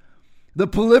eyes? The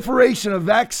proliferation of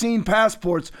vaccine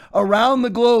passports around the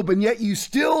globe, and yet you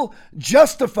still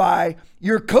justify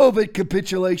your COVID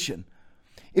capitulation.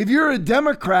 If you're a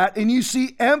Democrat and you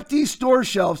see empty store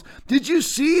shelves, did you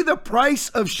see the price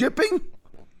of shipping?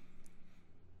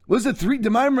 Was it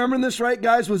am I remembering this right,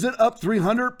 guys? Was it up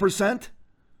 300%?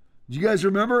 Do you guys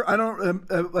remember? I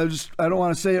don't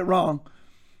want to say it wrong.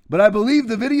 But I believe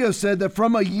the video said that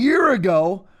from a year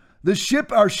ago,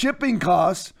 our shipping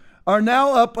costs are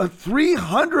now up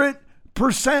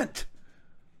 300%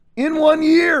 in 1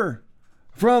 year.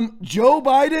 From Joe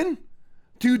Biden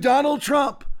to Donald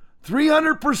Trump,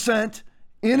 300%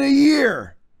 in a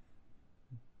year.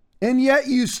 And yet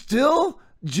you still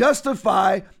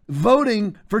justify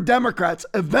voting for Democrats.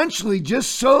 Eventually,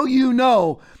 just so you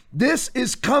know, this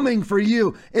is coming for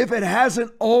you if it hasn't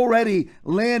already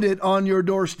landed on your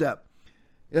doorstep.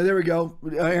 Yeah, there we go.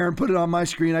 Aaron, put it on my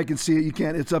screen. I can see it. You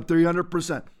can't. It's up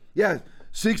 300%. Yeah,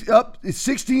 up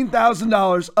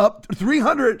 $16,000, up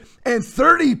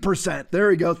 330%. There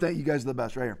we go. Thank you guys are the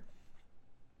best right here.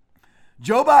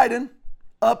 Joe Biden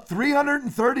up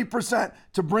 330%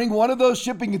 to bring one of those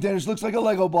shipping containers, looks like a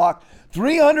Lego block,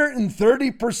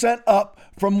 330% up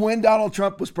from when Donald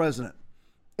Trump was president.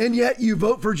 And yet you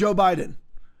vote for Joe Biden.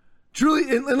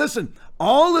 Truly, and listen,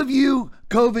 all of you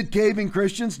COVID caving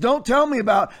Christians, don't tell me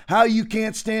about how you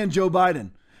can't stand Joe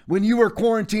Biden when you were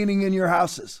quarantining in your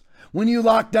houses, when you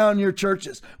locked down your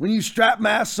churches, when you strapped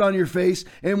masks on your face,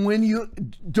 and when you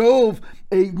dove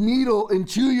a needle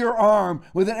into your arm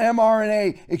with an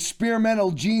mRNA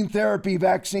experimental gene therapy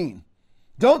vaccine.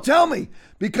 Don't tell me,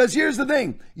 because here's the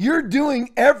thing. You're doing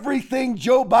everything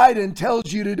Joe Biden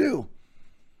tells you to do.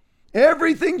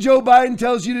 Everything Joe Biden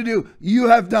tells you to do, you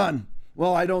have done.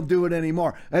 Well, I don't do it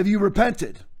anymore. Have you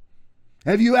repented?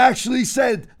 Have you actually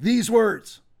said these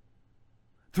words?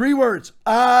 3 words.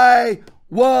 I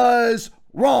was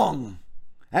wrong.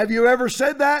 Have you ever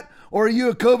said that? Or are you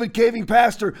a COVID caving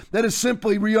pastor that has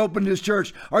simply reopened his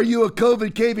church? Are you a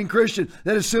COVID caving Christian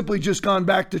that has simply just gone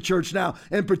back to church now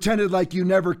and pretended like you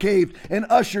never caved and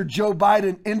ushered Joe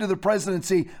Biden into the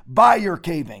presidency by your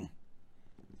caving?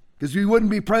 Because we wouldn't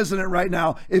be president right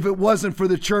now if it wasn't for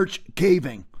the church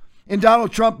caving. And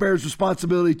Donald Trump bears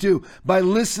responsibility too by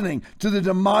listening to the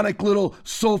demonic little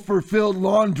sulfur-filled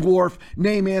lawn dwarf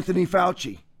named Anthony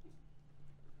Fauci.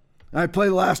 All right, play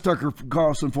the last Tucker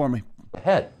Carlson for me.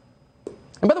 Ahead.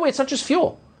 And by the way, it's not just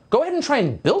fuel. Go ahead and try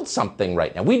and build something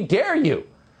right now. We dare you.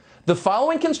 The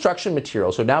following construction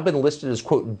materials have now been listed as,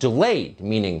 quote, delayed,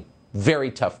 meaning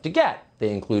very tough to get.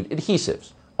 They include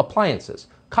adhesives, appliances,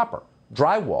 copper,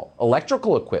 drywall,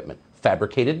 electrical equipment,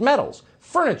 fabricated metals,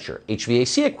 furniture,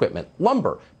 HVAC equipment,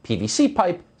 lumber, PVC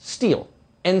pipe, steel,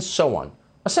 and so on.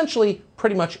 Essentially,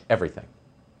 pretty much everything.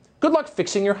 Good luck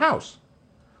fixing your house.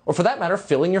 Or for that matter,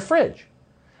 filling your fridge.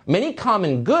 Many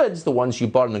common goods, the ones you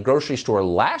bought in the grocery store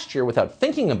last year without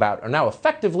thinking about, are now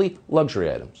effectively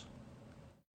luxury items.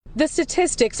 The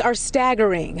statistics are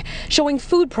staggering, showing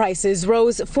food prices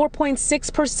rose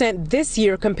 4.6% this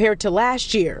year compared to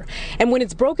last year. And when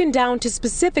it's broken down to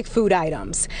specific food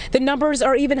items, the numbers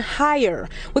are even higher,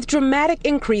 with dramatic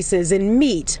increases in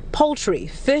meat, poultry,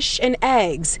 fish, and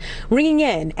eggs, ringing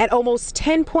in at almost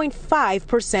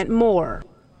 10.5% more.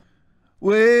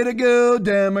 Way to go,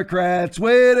 Democrats.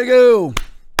 Way to go.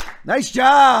 Nice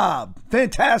job.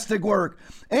 Fantastic work.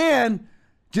 And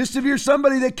just if you're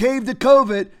somebody that caved to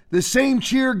COVID, the same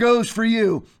cheer goes for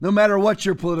you, no matter what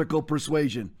your political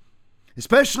persuasion.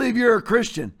 Especially if you're a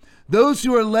Christian. Those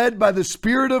who are led by the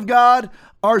Spirit of God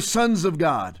are sons of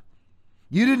God.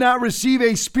 You did not receive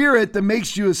a spirit that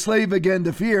makes you a slave again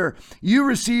to fear. You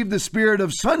received the spirit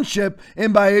of sonship,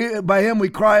 and by him we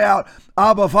cry out,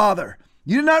 Abba, Father.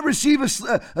 You did not receive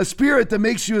a spirit that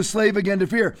makes you a slave again to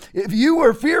fear. If you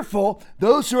were fearful,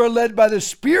 those who are led by the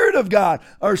Spirit of God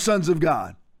are sons of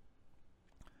God.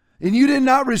 And you did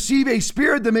not receive a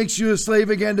spirit that makes you a slave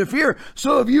again to fear.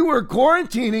 So if you were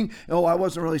quarantining, I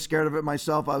wasn't really scared of it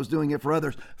myself. I was doing it for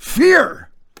others. Fear.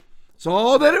 It's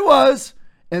all that it was.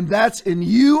 And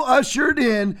you ushered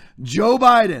in Joe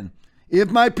Biden. If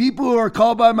my people who are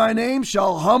called by my name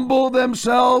shall humble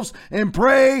themselves and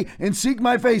pray and seek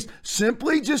my face,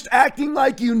 simply just acting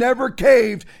like you never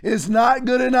caved is not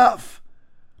good enough.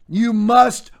 You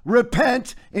must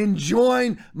repent and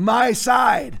join my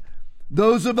side.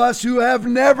 Those of us who have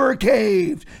never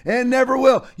caved and never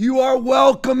will, you are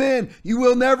welcome in. You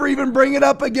will never even bring it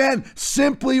up again.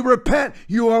 Simply repent.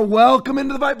 You are welcome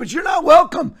into the fight, but you're not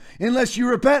welcome unless you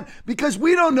repent, because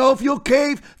we don't know if you'll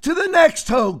cave to the next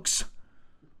hoax.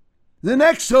 The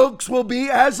next hoax will be,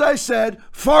 as I said,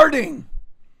 farting.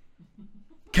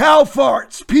 Cow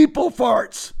farts, people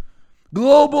farts,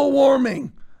 global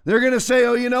warming. They're going to say,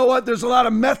 oh, you know what? There's a lot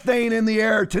of methane in the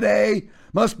air today.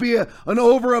 Must be an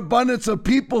overabundance of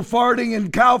people farting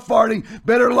and cow farting.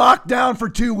 Better lock down for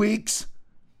 2 weeks.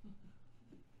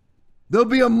 There'll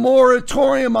be a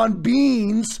moratorium on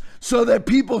beans so that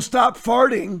people stop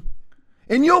farting.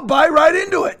 And you'll buy right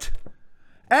into it.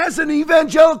 As an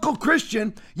evangelical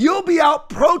Christian, you'll be out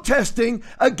protesting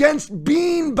against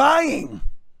bean buying.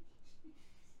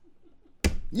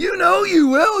 You know you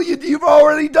will. You've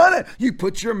already done it. You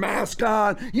put your mask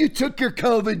on. You took your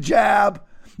COVID jab.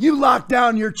 You locked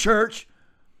down your church.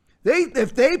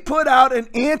 If they put out an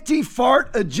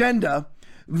anti-fart agenda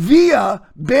via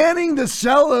banning the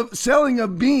selling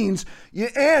of beans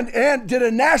and did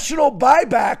a national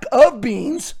buyback of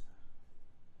beans,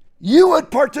 you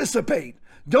would participate.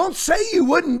 Don't say you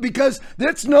wouldn't, because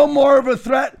that's no more of a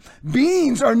threat.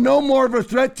 Beans are no more of a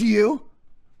threat to you.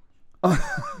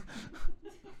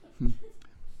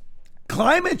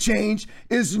 Climate change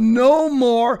is no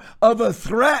more of a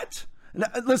threat. Now,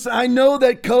 listen, I know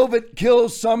that COVID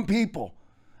kills some people.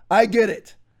 I get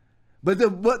it. But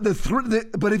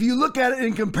if you look at it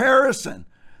in comparison,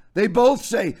 they both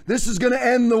say this is going to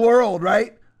end the world,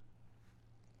 right?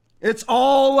 It's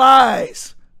all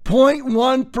lies.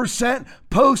 0.1%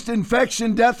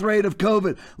 post-infection death rate of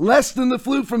COVID, less than the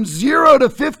flu. From 0 to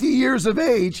 50 years of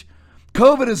age,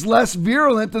 COVID is less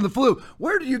virulent than the flu.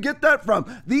 Where do you get that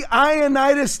from? The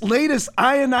latest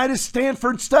Ioannidis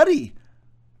Stanford study.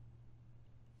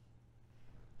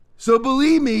 So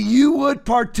believe me, you would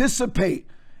participate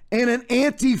in an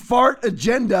anti-fart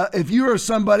agenda if you are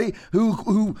somebody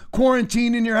who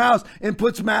quarantined in your house and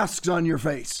puts masks on your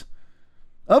face,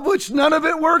 of which none of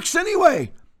it works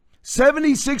anyway.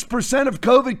 76% of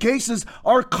COVID cases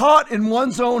are caught in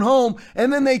one's own home,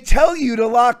 and then they tell you to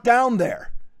lock down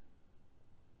there.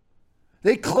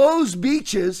 They close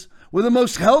beaches where the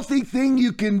most healthy thing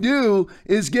you can do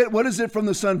is get, what is it from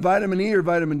the sun, vitamin E or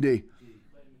vitamin D?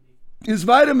 Is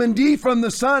vitamin D from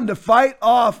the sun to fight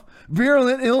off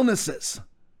virulent illnesses.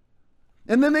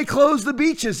 And then they close the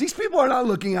beaches. These people are not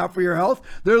looking out for your health.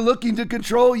 They're looking to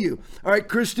control you. All right,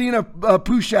 Christina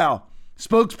Pushaw,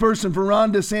 spokesperson for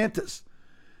Ron DeSantis.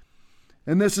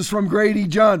 And this is from Grady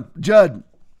Judd,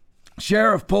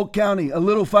 Sheriff, Polk County. A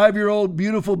little 5-year-old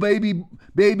beautiful baby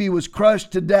was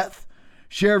crushed to death.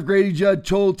 Sheriff Grady Judd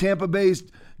told Tampa Bay's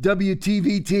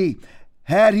WTVT.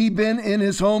 Had he been in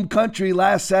his home country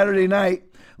last Saturday night,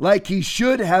 like he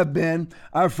should have been,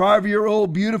 our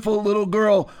 5-year-old beautiful little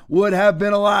girl would have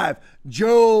been alive.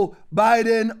 Joe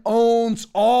Biden owns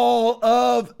all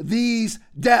of these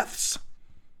deaths.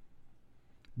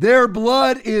 Their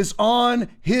blood is on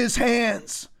his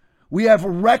hands. We have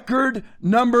record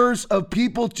numbers of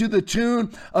people to the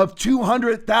tune of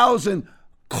 200,000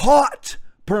 caught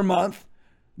per month.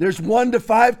 There's 1 to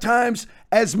 5 times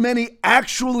as many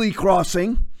actually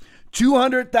crossing.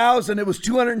 200,000, it was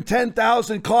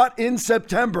 210,000 caught in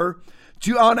September,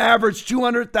 on average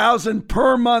 200,000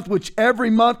 per month, which every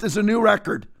month is a new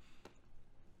record.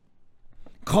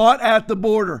 Caught at the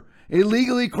border,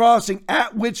 illegally crossing,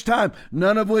 at which time,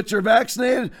 none of which are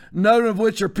vaccinated, none of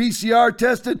which are PCR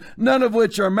tested, none of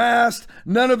which are masked,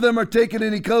 none of them are taking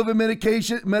any COVID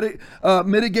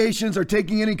mitigations or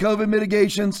taking any COVID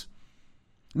mitigations.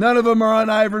 None of them are on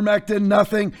ivermectin,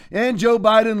 nothing. And Joe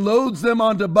Biden loads them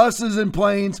onto buses and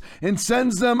planes and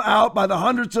sends them out by the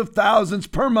hundreds of thousands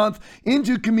per month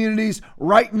into communities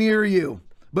right near you.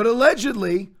 But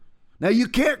allegedly, now you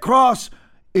can't cross.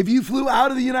 If you flew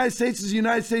out of the United States as a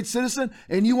United States citizen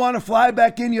and you want to fly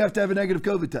back in, you have to have a negative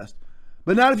COVID test.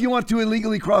 But not if you want to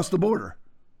illegally cross the border.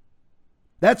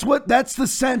 That's the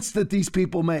sense that these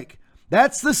people make.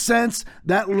 That's the sense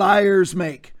that liars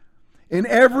make. In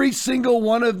every single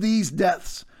one of these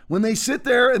deaths, when they sit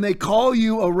there and they call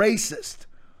you a racist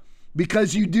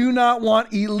because you do not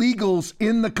want illegals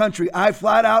in the country, I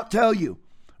flat out tell you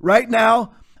right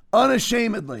now,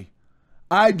 unashamedly,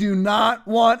 I do not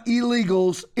want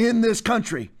illegals in this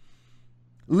country.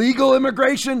 Legal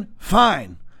immigration,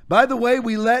 fine. By the way,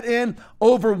 we let in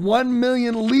over 1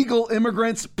 million legal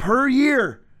immigrants per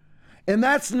year. And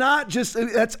that's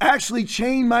actually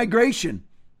chain migration.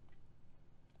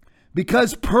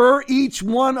 Because per each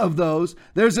one of those,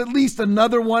 there's at least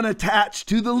another one attached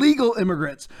to the legal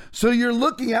immigrants. So you're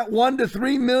looking at 1 to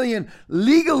 3 million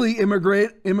legally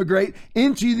immigrate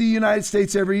into the United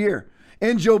States every year.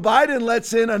 And Joe Biden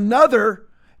lets in another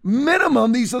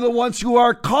minimum. These are the ones who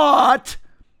are caught.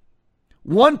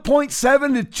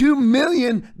 1.7 to 2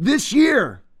 million this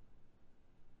year.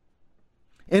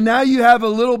 And now you have a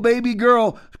little baby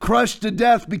girl crushed to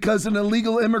death because an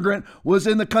illegal immigrant was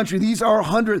in the country.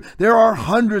 There are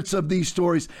hundreds of these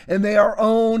stories, and they are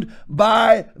owned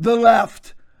by the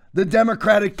left, the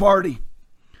Democratic Party.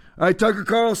 All right, Tucker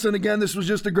Carlson, again, this was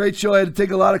just a great show. I had to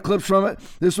take a lot of clips from it.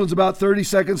 This one's about 30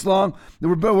 seconds long.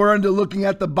 We're into looking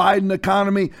at the Biden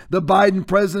economy, the Biden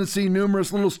presidency,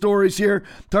 numerous little stories here.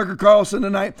 Tucker Carlson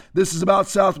tonight. This is about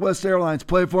Southwest Airlines.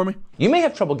 Play it for me. You may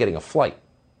have trouble getting a flight.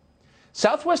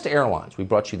 Southwest Airlines, we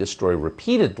brought you this story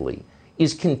repeatedly,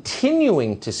 is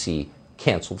continuing to see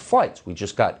canceled flights. We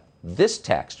just got this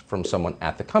text from someone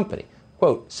at the company.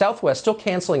 Quote, Southwest still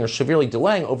canceling or severely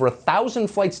delaying over 1,000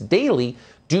 flights daily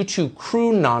due to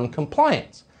crew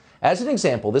non-compliance. As an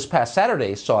example, this past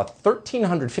Saturday saw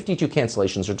 1,352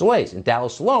 cancellations or delays. In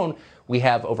Dallas alone, we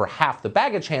have over half the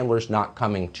baggage handlers not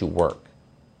coming to work.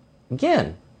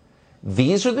 Again,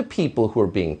 these are the people who are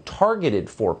being targeted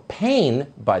for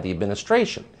pain by the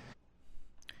administration.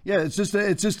 Yeah, it's just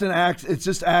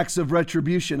acts of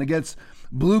retribution against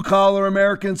blue-collar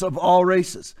Americans of all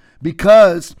races.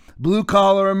 Because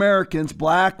blue-collar Americans,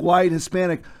 black, white,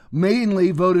 Hispanic,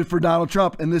 mainly voted for Donald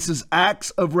Trump. And this is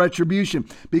acts of retribution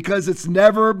because it's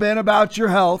never been about your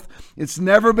health. It's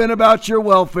never been about your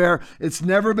welfare. It's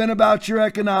never been about your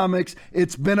economics.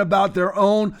 It's been about their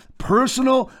own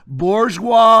personal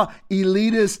bourgeois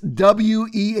elitist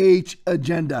WEH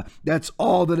agenda. That's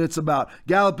all that it's about.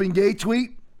 Galloping Gay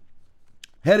tweet,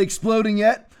 head exploding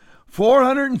yet,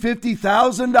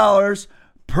 $450,000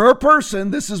 per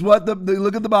person. This is what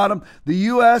look at the bottom. The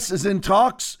U.S. is in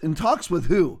talks. In talks with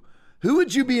who? Who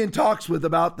would you be in talks with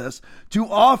about this? To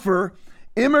offer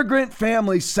immigrant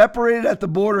families separated at the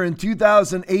border in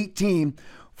 2018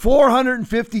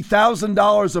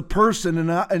 $450,000 a person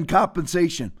in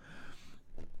compensation.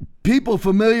 People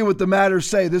familiar with the matter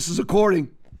say, this is according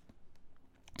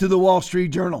to the Wall Street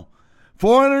Journal,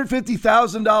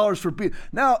 $450,000 for people.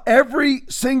 Now, every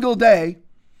single day,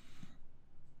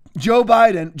 Joe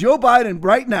Biden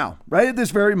right now, right at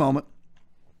this very moment,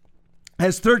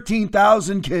 has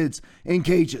 13,000 kids in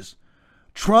cages.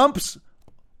 Trump's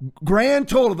grand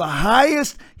total, the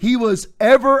highest he was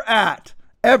ever at,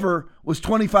 was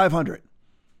 2,500.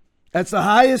 That's the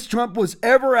highest Trump was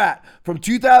ever at from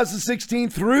 2016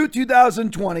 through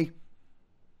 2020.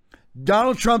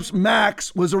 Donald Trump's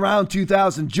max was around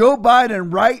 2,000. Joe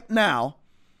Biden right now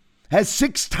has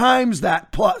 6 times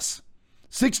that plus.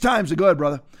 6 times. Go ahead,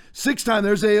 brother. 6 times.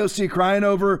 There's AOC crying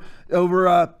over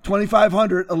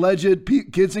 2,500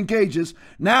 alleged kids in cages.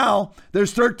 Now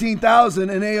there's 13,000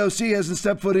 and AOC hasn't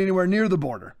stepped foot anywhere near the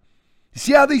border. You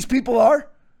see how these people are?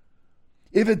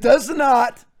 If it does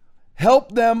not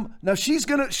help them, now she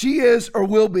is or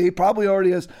will be, probably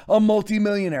already is, a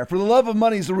multimillionaire. For the love of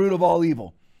money is the root of all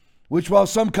evil, which while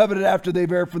some coveted after they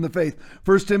erred from the faith.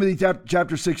 1 Timothy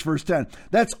chapter 6, verse 10.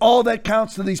 That's all that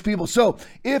counts to these people. So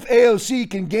if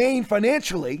AOC can gain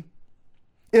financially,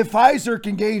 if Pfizer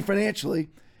can gain financially,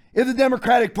 if the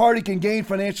Democratic Party can gain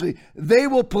financially, they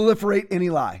will proliferate any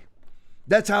lie.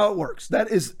 That's how it works.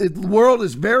 The world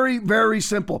is very, very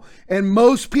simple. And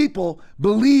most people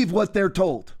believe what they're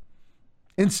told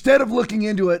instead of looking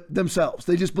into it themselves.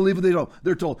 They just believe what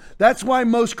they're told. That's why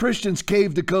most Christians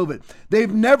cave to COVID.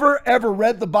 They've never, ever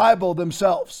read the Bible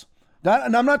themselves.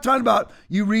 And I'm not talking about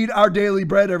you read Our Daily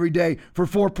Bread every day for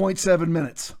 4.7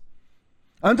 minutes.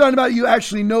 I'm talking about you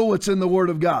actually know what's in the Word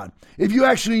of God. If you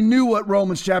actually knew what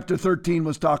Romans chapter 13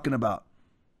 was talking about.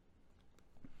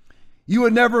 You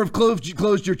would never have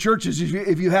closed your churches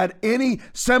if you had any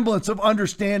semblance of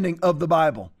understanding of the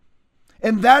Bible.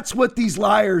 And that's what these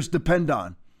liars depend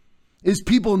on, is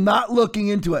people not looking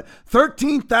into it.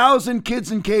 13,000 kids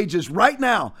in cages right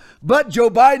now. But Joe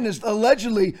Biden is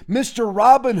allegedly Mr.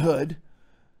 Robin Hood,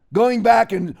 going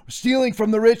back and stealing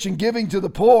from the rich and giving to the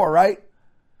poor, right?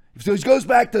 So he goes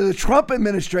back to the Trump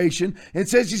administration and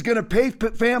says he's going to pay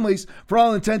families, for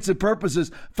all intents and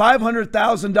purposes,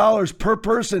 $500,000 per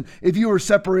person if you were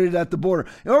separated at the border.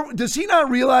 Does he not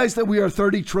realize that we are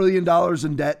 $30 trillion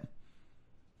in debt?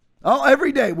 Oh,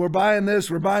 every day we're buying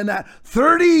this, we're buying that.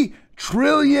 $30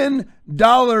 trillion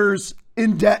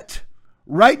in debt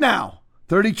right now.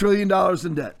 $30 trillion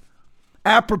in debt.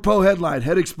 Apropos headline,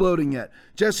 head exploding yet.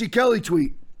 Jesse Kelly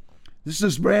tweet. This is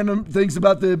just random things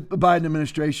about the Biden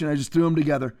administration. I just threw them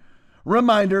together.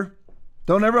 Reminder,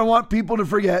 don't ever want people to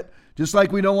forget, just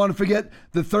like we don't want to forget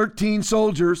the 13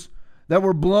 soldiers that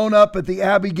were blown up at the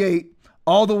Abbey Gate.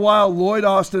 All the while, Lloyd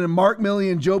Austin and Mark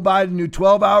Milley and Joe Biden knew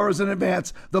 12 hours in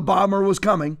advance the bomber was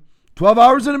coming. 12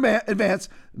 hours in advance.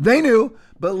 They knew,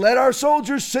 but let our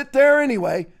soldiers sit there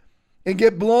anyway and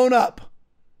get blown up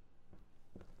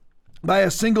by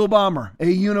a single bomber, a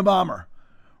Unabomber.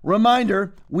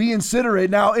 Reminder, we incinerate.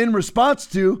 Now, in response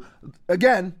to,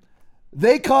 again,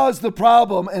 they cause the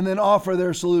problem and then offer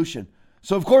their solution.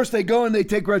 So, of course, they go and they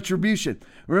take retribution.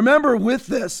 Remember, with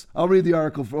this, I'll read the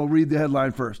article. I'll read the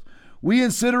headline first. We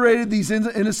incinerated these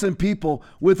innocent people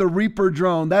with a Reaper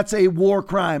drone. That's a war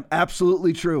crime.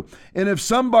 Absolutely true. And if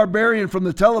some barbarian from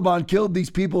the Taliban killed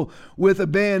these people with a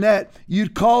bayonet,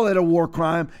 you'd call it a war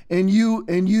crime and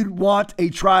you'd want a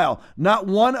trial. Not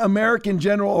one American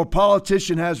general or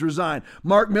politician has resigned.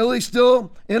 Mark Milley's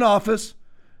still in office.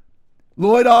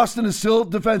 Lloyd Austin is still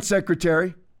defense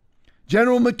secretary.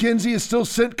 General McKenzie is still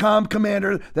CENTCOM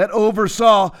commander that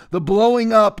oversaw the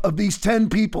blowing up of these 10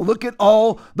 people. Look at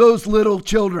all those little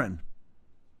children.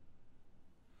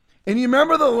 And you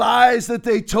remember the lies that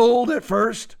they told at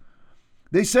first?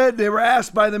 They said, they were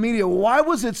asked by the media, why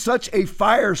was it such a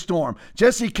firestorm?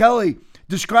 Jesse Kelly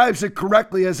describes it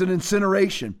correctly as an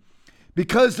incineration.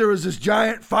 Because there was this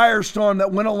giant firestorm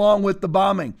that went along with the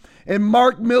bombing. And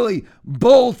Mark Milley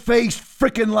bold-faced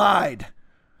frickin' lied.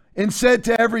 And said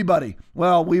to everybody,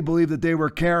 well, we believe that they were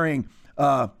carrying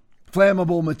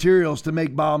flammable materials to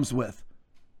make bombs with.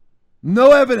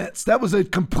 No evidence. That was a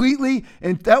completely,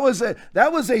 and that was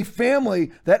a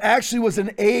family that actually was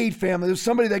an aid family. There's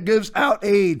somebody that gives out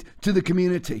aid to the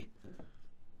community.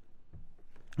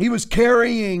 He was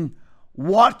carrying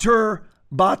water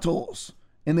bottles,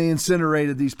 and they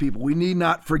incinerated these people. We need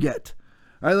not forget.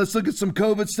 All right, let's look at some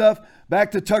COVID stuff.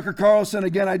 Back to Tucker Carlson.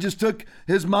 Again, I just took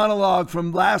his monologue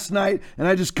from last night and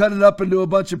I just cut it up into a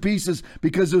bunch of pieces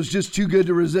because it was just too good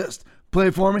to resist. Play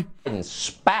it for me. And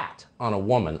spat on a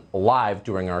woman live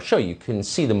during our show. You can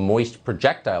see the moist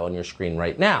projectile on your screen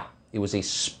right now. It was a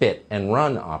spit and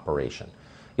run operation.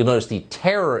 You'll notice the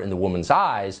terror in the woman's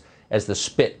eyes as the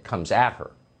spit comes at her.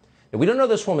 Now, we don't know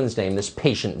this woman's name, this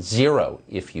patient zero,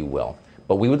 if you will,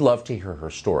 but we would love to hear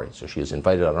her story. So she is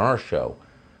invited on our show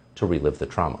to relive the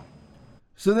trauma.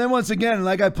 So then once again,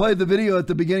 like I played the video at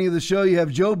the beginning of the show, you have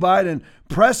Joe Biden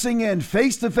pressing in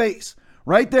face to face,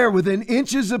 right there within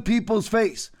inches of people's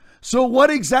face. So what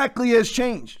exactly has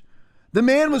changed? The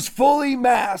man was fully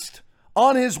masked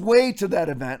on his way to that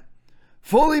event,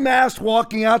 fully masked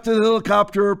walking out to the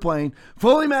helicopter or plane,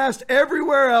 fully masked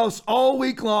everywhere else all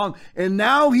week long. And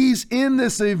now he's in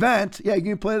this event. Yeah, you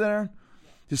can play that, Aaron?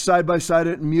 Just side by side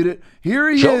it and mute it. Here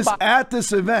he is at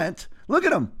this event. Look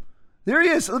at him. There he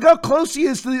is. Look how close he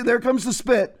is to there comes the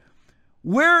spit.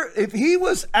 Where if he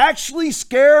was actually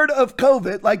scared of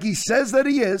COVID, like he says that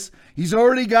he is, he's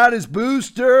already got his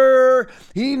booster.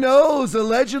 He knows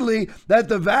allegedly that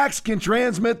the vax can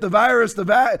transmit the virus.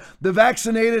 The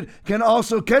vaccinated can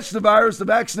also catch the virus. The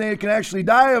vaccinated can actually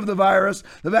die of the virus.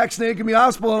 The vaccinated can be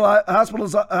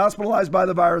hospitalized by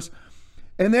the virus.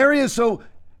 And there he is. So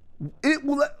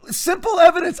simple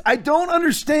evidence. I don't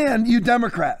understand you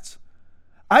Democrats.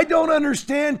 I don't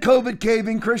understand COVID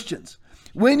caving Christians.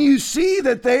 When you see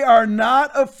that they are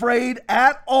not afraid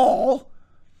at all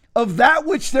of that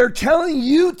which they're telling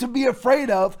you to be afraid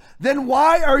of, then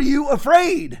why are you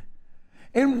afraid?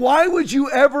 And why would you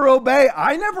ever obey?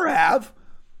 I never have.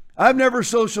 I've never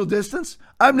social distanced.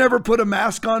 I've never put a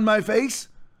mask on my face.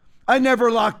 I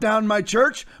never locked down my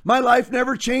church. My life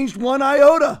never changed one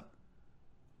iota.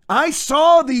 I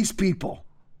saw these people.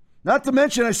 Not to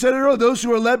mention, I said it earlier, those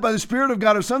who are led by the Spirit of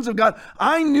God are sons of God.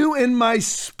 I knew in my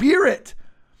spirit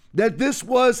that this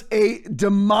was a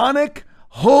demonic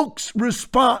hoax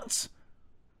response.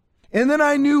 And then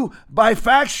I knew by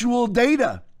factual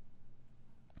data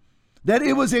that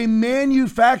it was a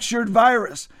manufactured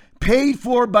virus paid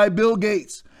for by Bill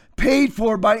Gates, paid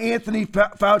for by Anthony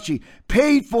Fauci,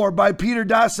 paid for by Peter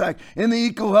Daszak and the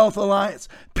EcoHealth Alliance,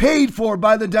 paid for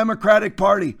by the Democratic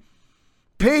Party,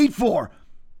 paid for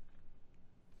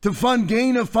to fund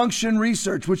gain-of-function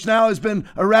research, which now has been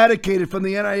eradicated from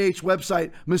the NIH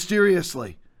website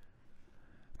mysteriously.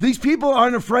 These people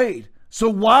aren't afraid. So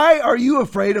why are you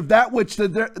afraid of that which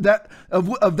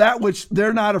that which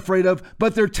they're not afraid of,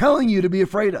 but they're telling you to be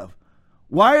afraid of?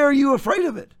 Why are you afraid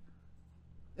of it?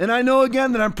 And I know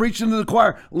again that I'm preaching to the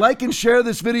choir. Like and share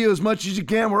this video as much as you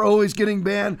can. We're always getting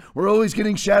banned. We're always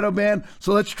getting shadow banned.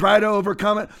 So let's try to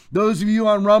overcome it. Those of you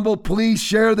on Rumble, please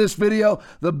share this video.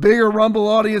 The bigger Rumble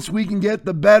audience we can get,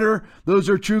 the better. Those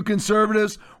are true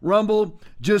conservatives. Rumble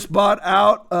just bought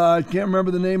out, I can't remember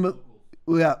the name of,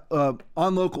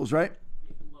 On Locals, right?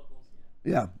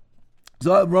 Yeah.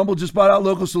 So Rumble just bought out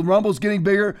Locals. So Rumble's getting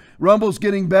bigger. Rumble's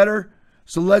getting better.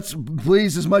 So let's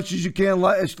please, as much as you can,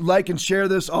 like and share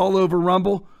this all over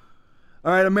Rumble.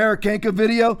 All right, Americanka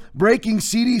video. Breaking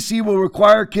CDC will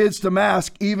require kids to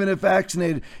mask even if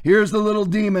vaccinated. Here's the little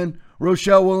demon,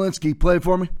 Rochelle Walensky. Play it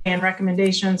for me. And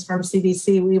recommendations from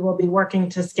CDC, we will be working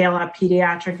to scale up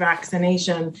pediatric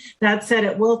vaccination. That said,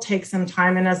 it will take some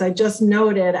time. And as I just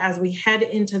noted, as we head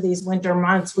into these winter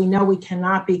months, we know we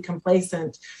cannot be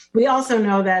complacent. We also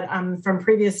know that from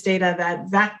previous data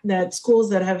that schools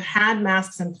that have had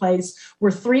masks in place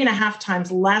were 3.5 times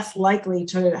less likely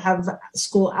to have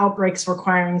school outbreaks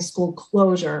requiring school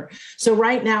closure. So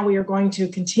right now we are going to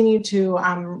continue to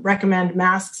recommend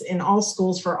masks in all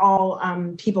schools for all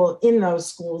people in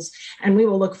those schools. And we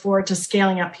will look forward to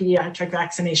scaling up pediatric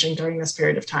vaccination during this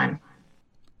period of time.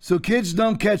 So kids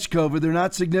don't catch COVID. They're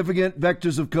not significant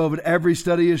vectors of COVID. Every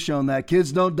study has shown that.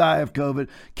 Kids don't die of COVID.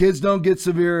 Kids don't get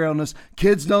severe illness.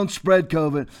 Kids don't spread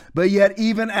COVID. But yet,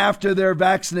 even after they're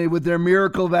vaccinated with their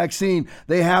miracle vaccine,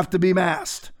 they have to be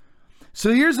masked.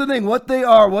 So here's the thing. What they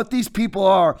are, what these people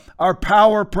are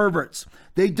power perverts.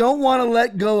 They don't want to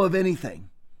let go of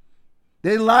anything.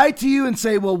 They lie to you and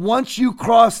say, well, once you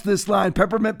cross this line,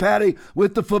 Peppermint Patty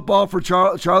with the football for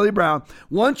Charlie Brown,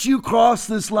 once you cross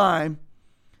this line,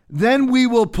 then we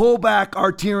will pull back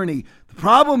our tyranny. The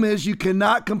problem is you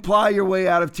cannot comply your way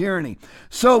out of tyranny.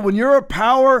 So when you're a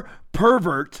power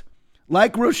pervert,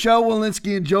 like Rochelle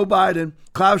Walensky and Joe Biden,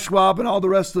 Klaus Schwab, and all the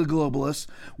rest of the globalists,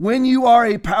 when you are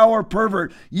a power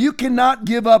pervert, you cannot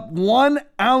give up 1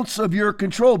 ounce of your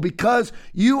control because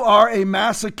you are a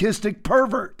masochistic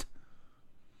pervert.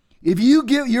 If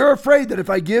you're afraid that if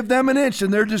I give them an inch,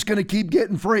 then they're just going to keep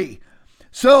getting free.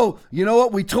 So, you know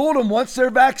what? We told them once they're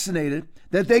vaccinated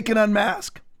that they can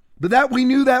unmask. But that we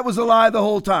knew that was a lie the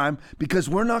whole time because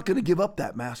we're not going to give up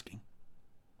that masking.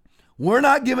 We're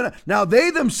not giving up. Now,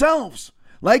 they themselves,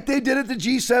 like they did at the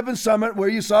G7 summit where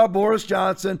you saw Boris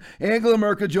Johnson, Angela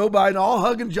Merkel, Joe Biden, all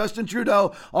hugging Justin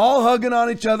Trudeau, all hugging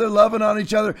on each other, loving on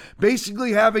each other,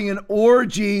 basically having an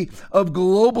orgy of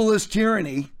globalist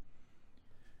tyranny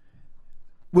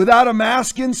without a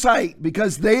mask in sight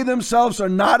because they themselves are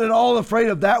not at all afraid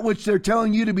of that which they're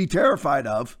telling you to be terrified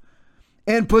of,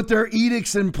 and put their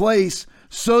edicts in place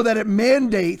so that it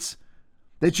mandates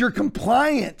that you're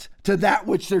compliant to that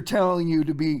which they're telling you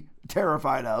to be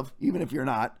terrified of, even if you're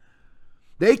not.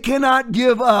 They cannot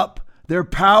give up their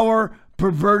power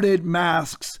perverted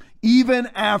masks even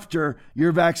after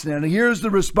you're vaccinated. And here's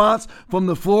the response from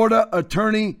the Florida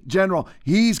Attorney General.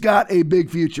 He's got a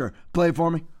big future. Play it for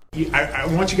me. I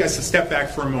want you guys to step back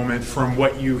for a moment from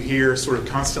what you hear sort of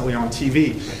constantly on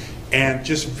TV. And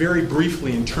just very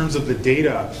briefly, in terms of the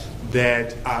data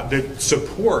that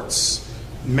supports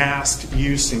mask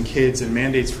use in kids and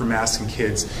mandates for masks in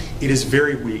kids, it is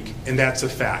very weak, and that's a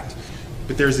fact.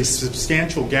 But there's a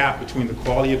substantial gap between the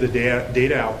quality of the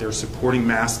data out there supporting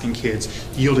masks in kids,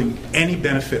 yielding any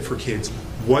benefit for kids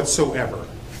whatsoever,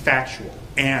 factual,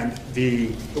 and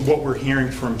what we're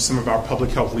hearing from some of our public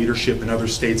health leadership in other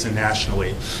states and nationally.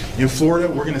 In Florida,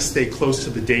 we're going to stay close to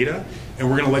the data, and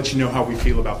we're going to let you know how we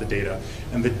feel about the data.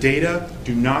 And the data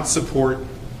do not support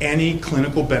any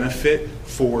clinical benefit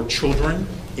for children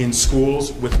in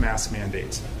schools with mask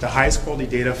mandates. The highest quality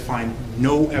data find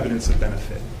no evidence of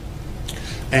benefit.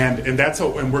 And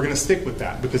we're going to stick with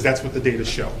that because that's what the data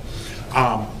show.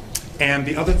 And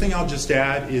the other thing I'll just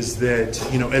add is that,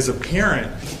 as a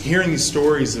parent, hearing these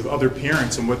stories of other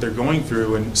parents and what they're going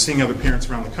through and seeing other parents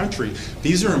around the country,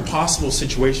 these are impossible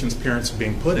situations parents are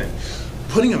being put in.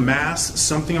 Putting a mask,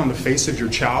 something on the face of your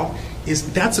child,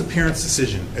 that's a parent's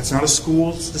decision. It's not a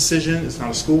school's decision. It's not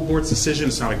a school board's decision.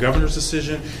 It's not a governor's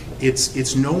decision.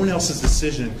 It's no one else's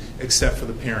decision except for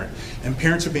the parent. And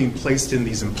parents are being placed in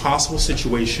these impossible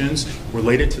situations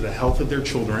related to the health of their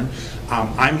children.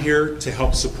 I'm here to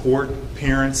help support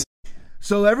parents.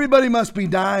 So everybody must be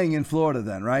dying in Florida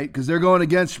then, right? Because they're going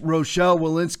against Rochelle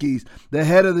Walensky, the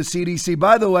head of the CDC,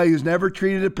 by the way, who's never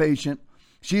treated a patient.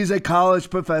 She's a college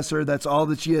professor. That's all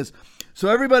that she is. So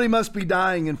everybody must be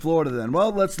dying in Florida then.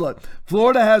 Well, let's look.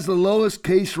 Florida has the lowest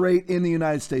case rate in the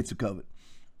United States of COVID.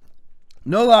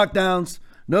 No lockdowns,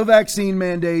 no vaccine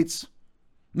mandates,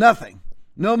 nothing.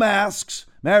 No masks.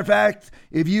 Matter of fact,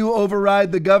 if you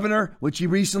override the governor, which he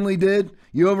recently did,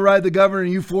 you override the governor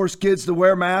and you force kids to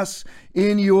wear masks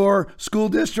in your school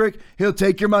district, he'll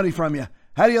take your money from you.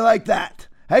 How do you like that?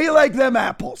 How do you like them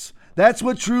apples? That's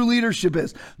what true leadership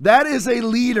is. That is a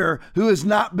leader who has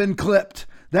not been clipped.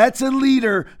 That's a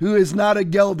leader who is not a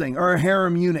gelding or a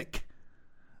harem eunuch.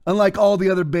 Unlike all the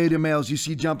other beta males you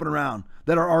see jumping around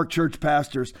that are our church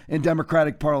pastors and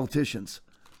Democratic politicians.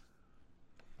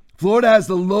 Florida has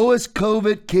the lowest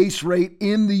COVID case rate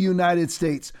in the United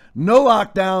States. No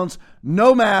lockdowns,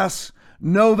 no masks,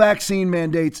 no vaccine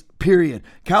mandates, period.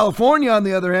 California, on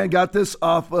the other hand, got this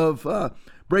off of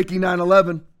Breaking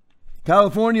 9/11.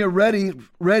 California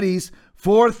readies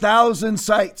 4,000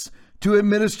 sites to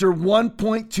administer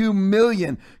 1.2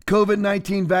 million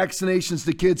COVID-19 vaccinations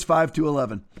to kids 5 to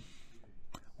 11.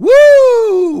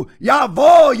 Woo!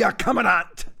 Jawohl, ja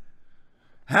Kommandant.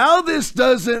 How this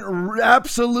doesn't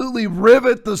absolutely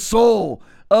rivet the soul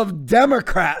of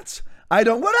Democrats. What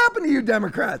happened to you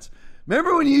Democrats?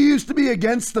 Remember when you used to be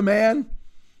against the man?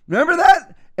 Remember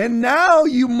that? And now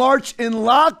you march in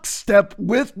lockstep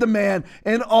with the man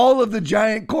and all of the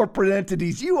giant corporate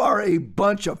entities. You are a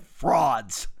bunch of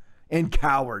frauds and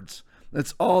cowards.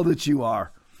 That's all that you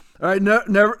are. All right,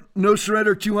 no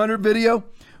Surrender 200 video.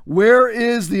 Where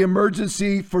is the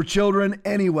emergency for children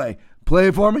anyway? Play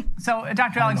it for me. So,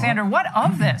 Dr. Alexander, what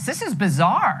of this? This is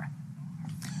bizarre.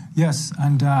 Yes,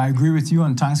 and I agree with you,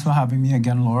 and thanks for having me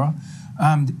again, Laura.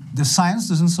 The science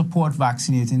doesn't support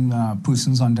vaccinating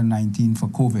persons under 19 for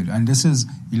COVID, and this is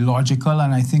illogical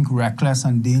and I think reckless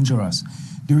and dangerous.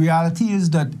 The reality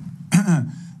is that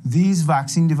these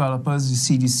vaccine developers, the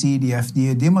CDC, the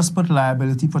FDA, they must put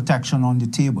liability protection on the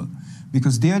table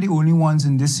because they are the only ones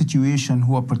in this situation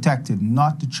who are protected,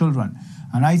 not the children.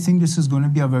 And I think this is going to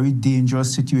be a very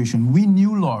dangerous situation. We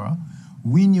knew, Laura,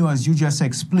 as you just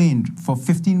explained, for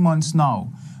 15 months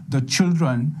now, the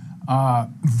children are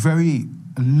very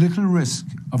little risk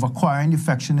of acquiring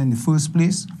infection in the first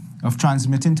place, of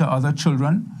transmitting to other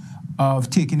children, of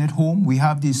taking it home. We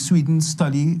have the Sweden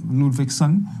study,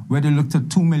 Ludvigsen, where they looked at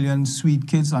 2 million Swede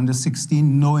kids under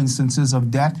 16, no instances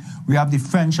of death. We have the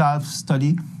French Alps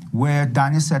study, where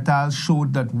Danis et al.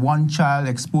 Showed that one child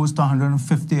exposed to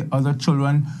 150 other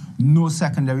children, no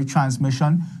secondary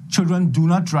transmission. Children do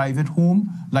not drive it home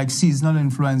like seasonal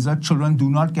influenza. Children do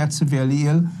not get severely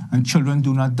ill, and children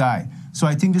do not die. So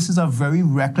I think this is a very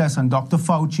reckless, and Dr.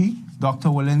 Fauci, Dr.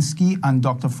 Walensky, and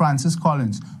Dr. Francis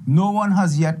Collins, no one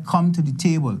has yet come to the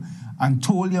table and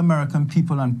told the American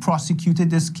people and prosecuted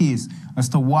this case as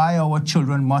to why our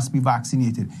children must be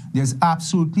vaccinated. There's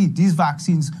absolutely, these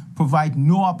vaccines provide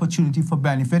no opportunity for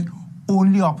benefit,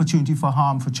 only opportunity for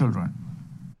harm for children.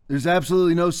 There's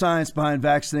absolutely no science behind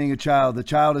vaccinating a child. The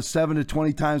child is 7 to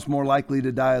 20 times more likely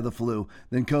to die of the flu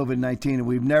than COVID-19. And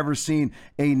we've never seen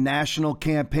a national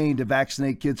campaign to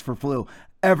vaccinate kids for flu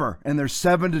ever. And they're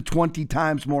 7 to 20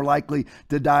 times more likely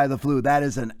to die of the flu. That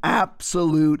is an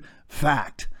absolute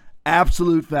fact.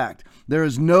 Absolute fact. There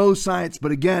is no science,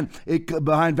 but again,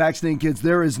 behind vaccinating kids,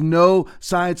 there is no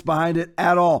science behind it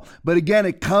at all. But again,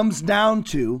 it comes down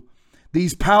to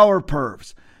these power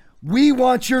pervs. We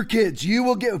want your kids. You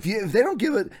will get, if they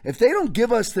don't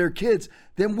give us their kids,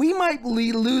 then we might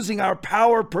be losing our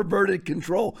power perverted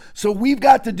control. So we've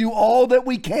got to do all that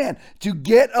we can to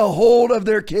get a hold of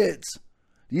their kids.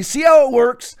 You see how it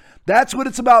works? That's what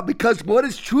it's about, because what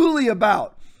it's truly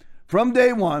about from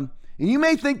day one, and you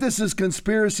may think this is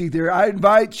conspiracy theory, I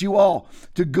invite you all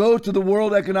to go to the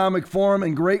World Economic Forum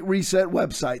and Great Reset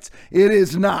websites. It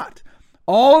is not.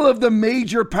 All of the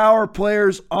major power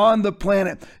players on the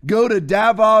planet go to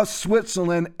Davos,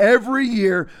 Switzerland every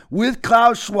year with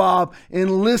Klaus Schwab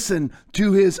and listen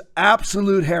to his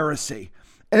absolute heresy.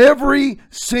 Every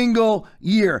single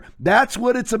year. That's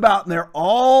what it's about. And they're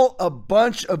all a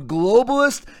bunch of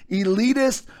globalist,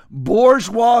 elitist,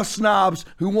 bourgeois snobs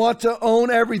who want to own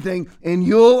everything, and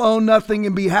you'll own nothing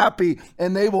and be happy,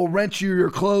 and they will rent you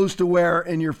your clothes to wear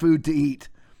and your food to eat,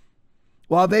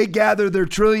 while they gather their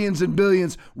trillions and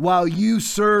billions while you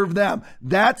serve them.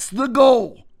 That's the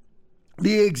goal.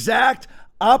 The exact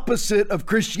opposite of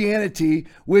Christianity,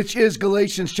 which is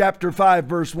Galatians chapter 5,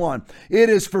 verse 1. It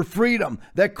is for freedom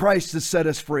that Christ has set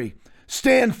us free.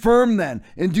 Stand firm then,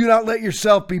 and do not let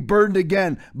yourself be burdened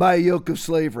again by a yoke of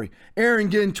slavery. Aaron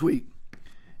Ginn tweet.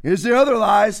 Here's the other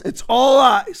lies. It's all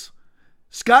lies.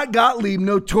 Scott Gottlieb,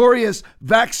 notorious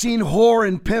vaccine whore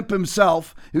and pimp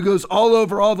himself, who goes all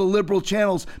over all the liberal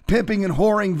channels pimping and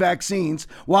whoring vaccines,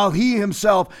 while he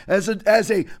himself, as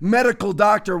a medical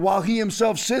doctor, while he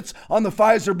himself sits on the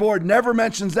Pfizer board, never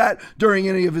mentions that during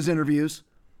any of his interviews.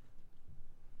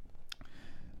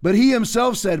 But he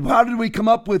himself said, how did we come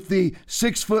up with the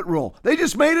 6-foot rule? They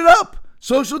just made it up.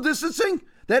 Social distancing,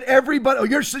 that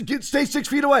everybody, stay 6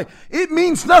 feet away. It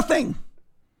means nothing.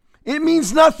 It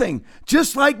means nothing.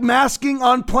 Just like masking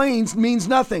on planes means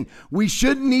nothing. We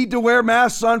shouldn't need to wear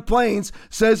masks on planes,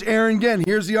 says Aaron Ginn.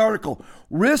 Here's the article.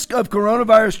 Risk of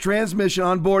coronavirus transmission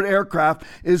on board aircraft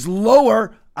is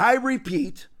lower, I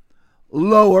repeat,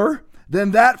 lower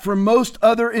than that for most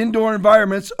other indoor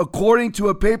environments, according to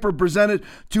a paper presented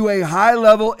to a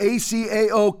high-level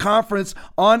ACAO conference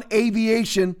on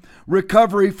aviation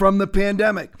recovery from the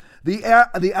pandemic. The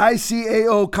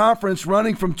ICAO conference,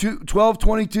 running from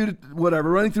 12/22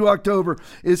 running through October,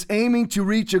 is aiming to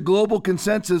reach a global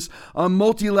consensus on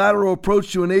multilateral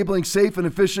approach to enabling safe and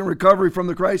efficient recovery from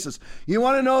the crisis. You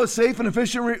want to know a safe and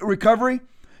efficient recovery?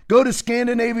 Go to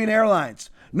Scandinavian Airlines.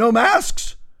 No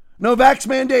masks, no vax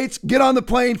mandates. Get on the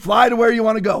plane, fly to where you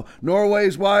want to go.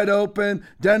 Norway's wide open.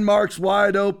 Denmark's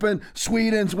wide open.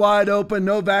 Sweden's wide open.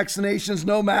 No vaccinations,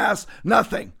 no masks,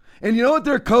 nothing. And you know what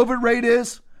their COVID rate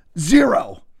is?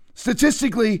 0.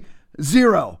 Statistically,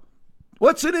 0.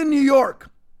 What's it in New York?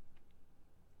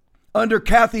 Under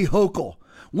Kathy Hochul.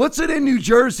 What's it in New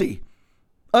Jersey?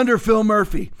 Under Phil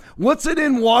Murphy. What's it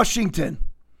in Washington?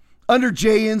 Under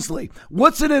Jay Inslee.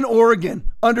 What's it in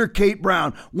Oregon? Under Kate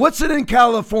Brown. What's it in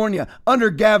California? Under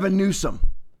Gavin Newsom.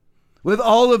 With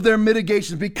all of their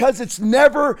mitigations, because it's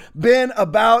never been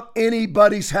about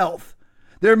anybody's health.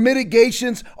 Their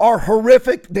mitigations are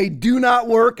horrific. They do not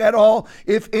work at all.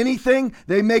 If anything,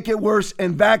 they make it worse.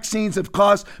 And vaccines have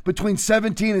cost between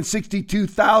 17 and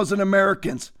 62,000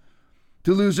 Americans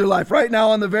to lose their life. Right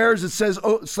now on the VAERS, it says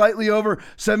slightly over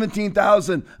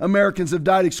 17,000 Americans have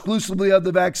died exclusively of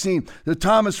the vaccine. The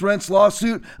Thomas Rentz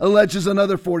lawsuit alleges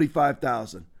another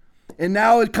 45,000. And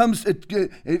now we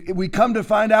come to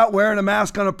find out wearing a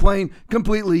mask on a plane,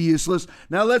 completely useless.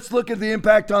 Now let's look at the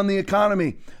impact on the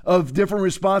economy of different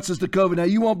responses to COVID. Now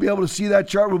you won't be able to see that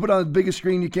chart. We'll put it on the biggest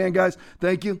screen you can, guys.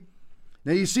 Thank you.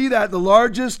 Now you see that the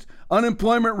largest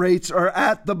unemployment rates are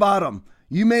at the bottom.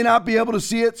 You may not be able to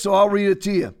see it, so I'll read it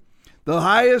to you. The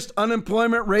highest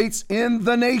unemployment rates in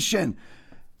the nation.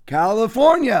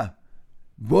 California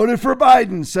voted for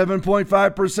Biden,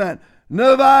 7.5%.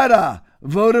 Nevada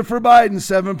voted for Biden,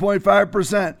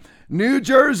 7.5%. New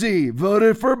Jersey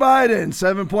voted for Biden,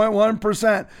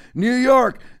 7.1%. New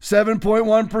York,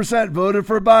 7.1% voted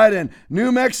for Biden.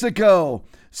 New Mexico,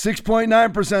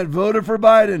 6.9% voted for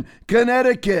Biden.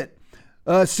 Connecticut,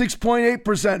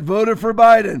 6.8% voted for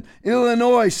Biden.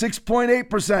 Illinois,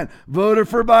 6.8% voted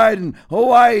for Biden.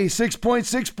 Hawaii,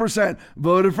 6.6%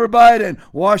 voted for Biden.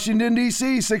 Washington,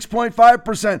 D.C.,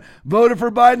 6.5% voted for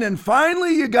Biden. And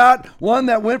finally, you got one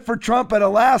that went for Trump at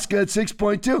Alaska at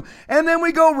 6.2%. And then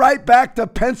we go right back to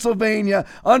Pennsylvania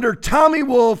under Tommy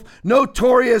Wolf,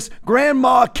 notorious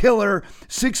grandma killer,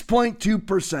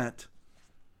 6.2%.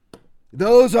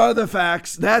 Those are the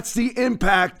facts. That's the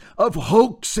impact of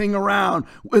hoaxing around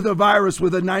with a virus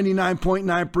with a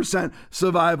 99.9%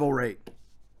 survival rate.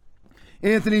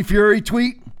 Anthony Fury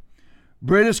tweet,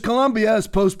 British Columbia is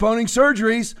postponing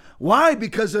surgeries. Why?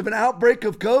 Because of an outbreak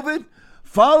of COVID?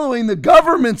 Following the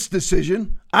government's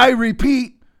decision, I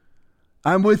repeat,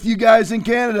 I'm with you guys in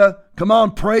Canada. Come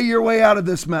on, pray your way out of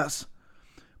this mess.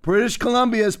 British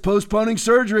Columbia is postponing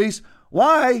surgeries.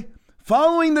 Why?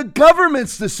 Following the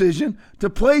government's decision to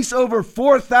place over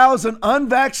 4,000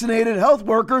 unvaccinated health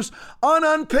workers on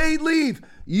unpaid leave.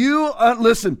 You,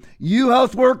 listen, you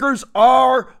health workers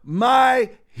are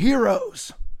my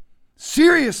heroes.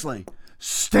 Seriously,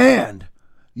 stand.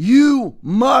 You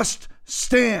must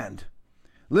stand.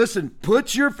 Listen,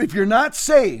 if you're not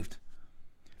saved,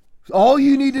 all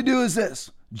you need to do is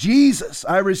this. Jesus,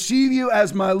 I receive you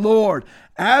as my Lord,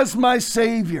 as my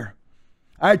Savior.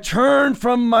 I turn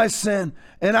from my sin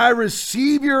and I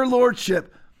receive your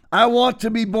Lordship. I want to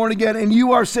be born again, and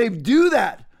you are saved. Do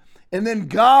that. And then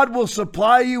God will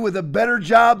supply you with a better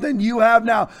job than you have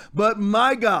now. But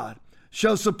my God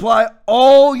shall supply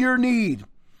all your need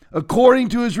according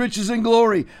to his riches and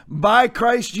glory by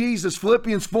Christ Jesus.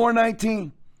 Philippians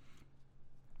 4:19.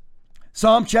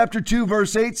 Psalm chapter 2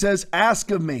 verse 8 says,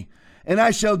 ask of me, and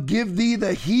I shall give thee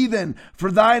the heathen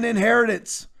for thine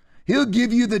inheritance. He'll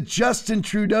give you the Justin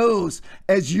Trudeaus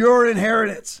as your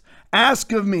inheritance.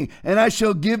 Ask of me, and I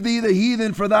shall give thee the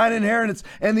heathen for thine inheritance,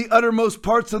 and the uttermost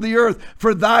parts of the earth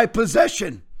for thy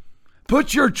possession.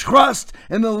 Put your trust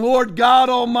in the Lord God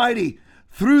Almighty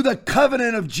through the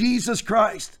covenant of Jesus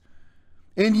Christ,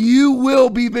 and you will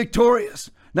be victorious.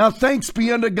 Now thanks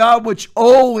be unto God, which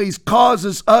always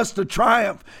causes us to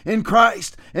triumph in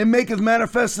Christ, and maketh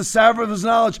manifest the salve of his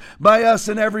knowledge by us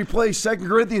in every place. 2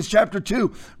 Corinthians chapter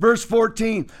 2, verse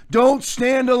 14. Don't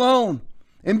stand alone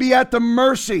and be at the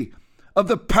mercy of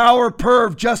the power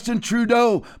perv Justin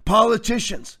Trudeau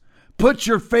politicians. Put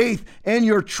your faith and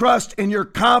your trust and your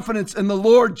confidence in the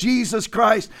Lord Jesus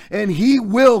Christ, and he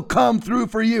will come through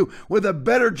for you with a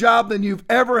better job than you've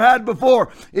ever had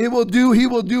before. He will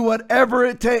do whatever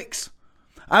it takes.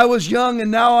 I was young and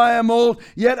now I am old,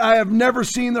 yet I have never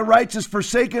seen the righteous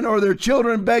forsaken or their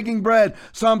children begging bread.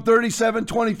 Psalm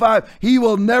 37:25. He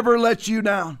will never let you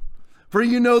down. For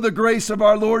you know the grace of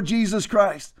our Lord Jesus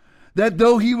Christ, that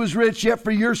though he was rich, yet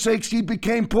for your sakes he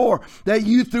became poor, that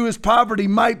you through his poverty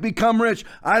might become rich.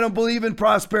 I don't believe in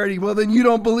prosperity. Well, then you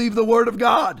don't believe the word of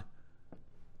God.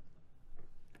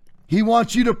 He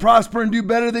wants you to prosper and do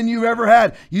better than you've ever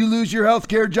had. You lose your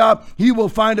healthcare job, he will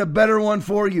find a better one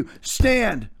for you.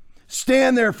 Stand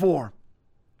therefore.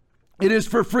 It is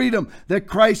for freedom that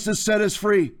Christ has set us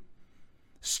free.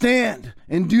 Stand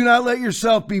and do not let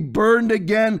yourself be burdened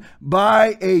again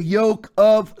by a yoke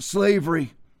of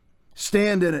slavery.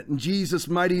 Stand in it in Jesus'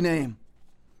 mighty name.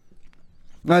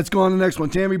 Now let's go on to the next one.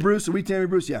 Tammy Bruce. Are we Tammy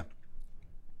Bruce? Yeah.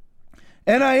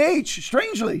 NIH,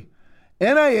 strangely,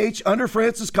 NIH under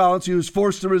Francis Collins, who was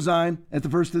forced to resign at the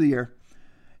first of the year.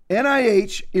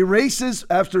 NIH erases,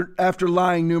 after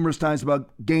lying numerous times about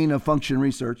gain of function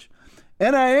research,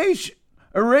 NIH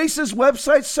erases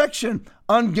website section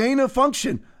on gain of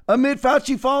function amid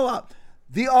Fauci fallout.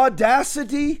 The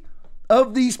audacity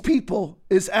of these people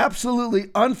is absolutely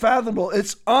unfathomable.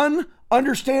 It's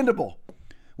ununderstandable.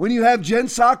 When you have Jen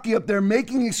Psaki up there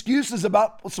making excuses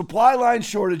about supply line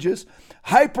shortages,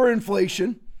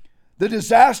 hyperinflation, the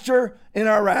disaster in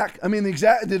Iraq,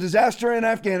 the disaster in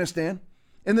Afghanistan,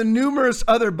 and the numerous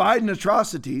other Biden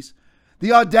atrocities,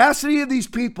 the audacity of these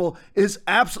people is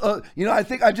absolute.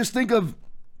 I just think of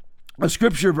a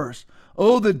scripture verse.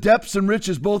 Oh, the depths and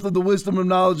riches both of the wisdom and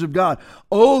knowledge of God.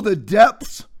 Oh, the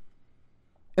depths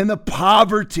and the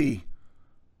poverty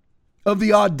of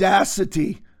the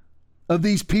audacity of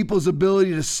these people's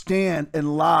ability to stand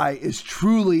and lie is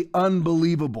truly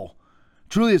unbelievable.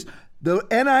 Truly is. The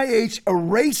NIH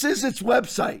erases its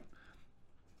website.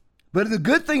 But the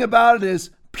good thing about it is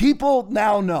people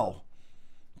now know.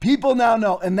 People now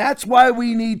know. And that's why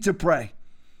we need to pray.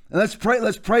 And let's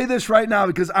pray this right now,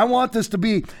 because I want this to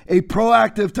be a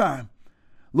proactive time.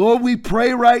 Lord, we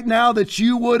pray right now that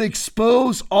you would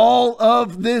expose all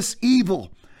of this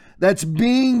evil that's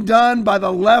being done by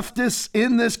the leftists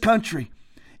in this country.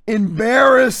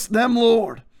 Embarrass them,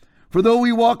 Lord. For though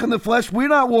we walk in the flesh, we're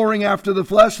not warring after the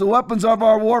flesh. The weapons of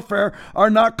our warfare are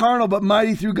not carnal, but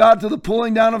mighty through God to the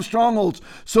pulling down of strongholds.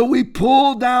 So we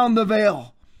pull down the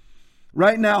veil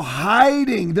right now,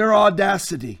 hiding their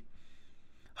audacity,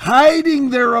 hiding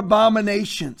their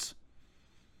abominations,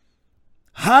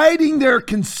 hiding their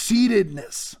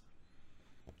conceitedness,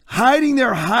 hiding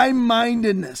their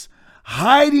high-mindedness,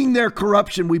 hiding their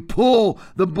corruption. We pull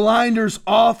the blinders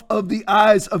off of the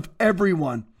eyes of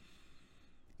everyone.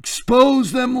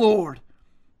 Expose them, Lord.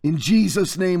 In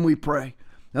Jesus' name we pray.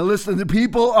 Now listen, the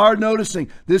people are noticing.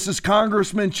 This is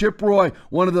Congressman Chip Roy,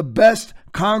 one of the best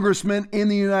congressmen in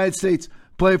the United States.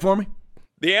 Play it for me.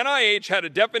 The NIH had a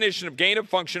definition of gain of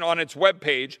function on its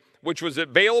webpage, which was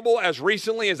available as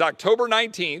recently as October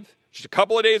 19th, just a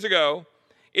couple of days ago,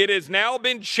 it has now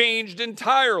been changed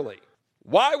entirely.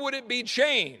 Why would it be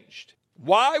changed?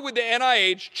 Why would the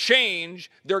NIH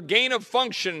change their gain of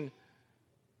function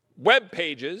web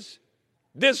pages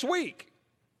this week?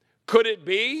 Could it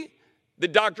be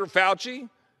that Dr. Fauci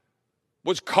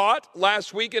was caught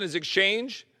last week in his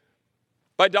exchange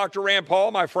by Dr. Rand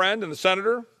Paul, my friend, and the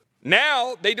senator?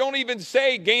 Now they don't even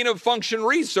say gain of function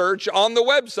research on the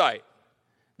website.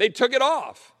 They took it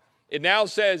off. It now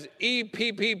says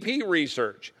EPPP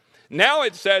research. Now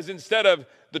it says, instead of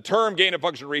the term gain of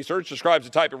function research describes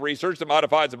the type of research that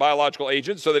modifies a biological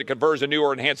agent so that it confers a new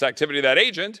or enhanced activity to that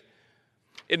agent,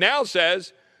 it now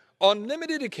says, on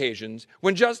limited occasions,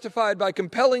 when justified by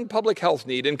compelling public health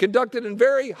need and conducted in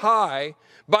very high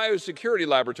biosecurity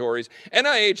laboratories,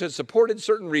 NIH has supported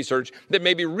certain research that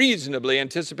may be reasonably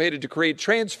anticipated to create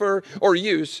transfer or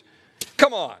use.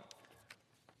 Come on.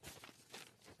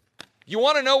 You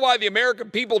want to know why the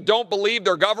American people don't believe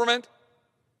their government?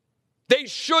 They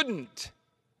shouldn't.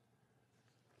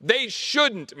 They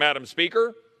shouldn't, Madam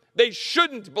Speaker. They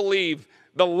shouldn't believe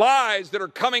the lies that are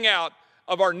coming out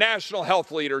of our national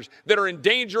health leaders that are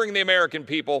endangering the American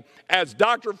people, as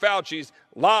Dr. Fauci's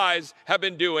lies have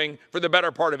been doing for the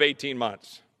better part of 18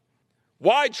 months.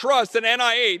 Why trust an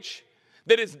NIH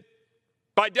that is,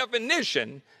 by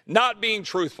definition, not being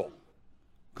truthful?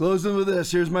 Closing with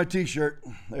this. Here's my T-shirt.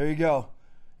 There you go.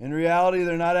 In reality,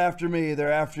 they're not after me.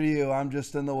 They're after you. I'm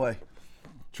just in the way.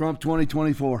 Trump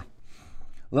 2024.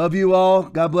 Love you all.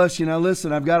 God bless you. Now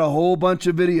listen, I've got a whole bunch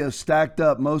of videos stacked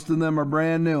up. Most of them are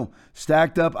brand new.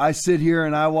 Stacked up. I sit here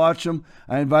and I watch them.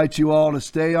 I invite you all to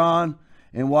stay on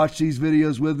and watch these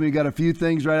videos with me. Got a few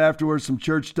things right afterwards, some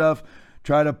church stuff.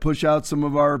 Try to push out some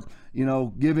of our,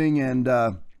 giving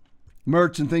and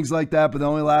merch and things like that, but they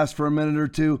only last for a minute or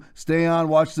two. Stay on,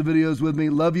 watch the videos with me.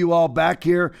 Love you all. Back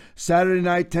here Saturday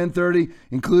night, 10:30.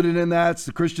 Included in that's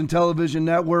the Christian Television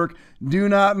Network. Do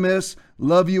not miss.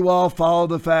 Love you all. Follow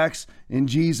the facts. In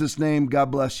Jesus' name,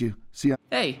 God bless you. See ya.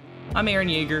 Hey, I'm Aaron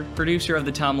Yeager, producer of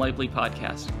the Tom Lively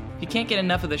Podcast. If you can't get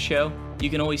enough of the show,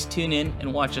 you can always tune in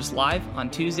and watch us live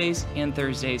on Tuesdays and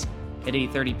Thursdays at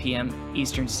 8:30 p.m.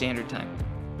 Eastern Standard Time.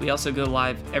 We also go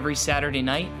live every Saturday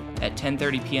night at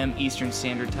 10:30 p.m. Eastern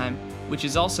Standard Time, which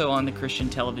is also on the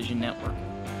Christian Television Network.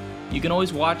 You can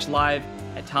always watch live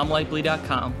at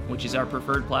tomlively.com, which is our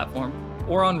preferred platform,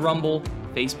 or on Rumble,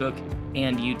 Facebook,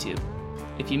 and YouTube.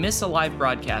 If you miss a live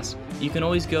broadcast, you can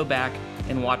always go back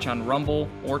and watch on Rumble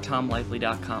or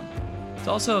tomlively.com. It's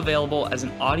also available as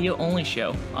an audio-only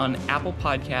show on Apple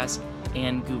Podcasts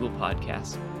and Google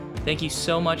Podcasts. Thank you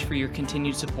so much for your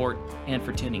continued support and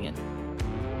for tuning in.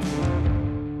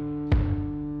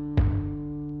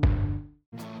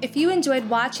 If you enjoyed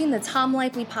watching the Tom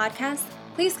Lively Podcast,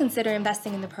 please consider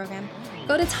investing in the program.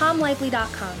 Go to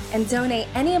tomlively.com and donate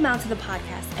any amount to the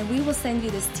podcast, and we will send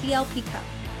you this TLP cup.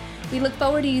 We look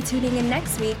forward to you tuning in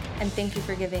next week, and thank you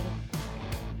for giving.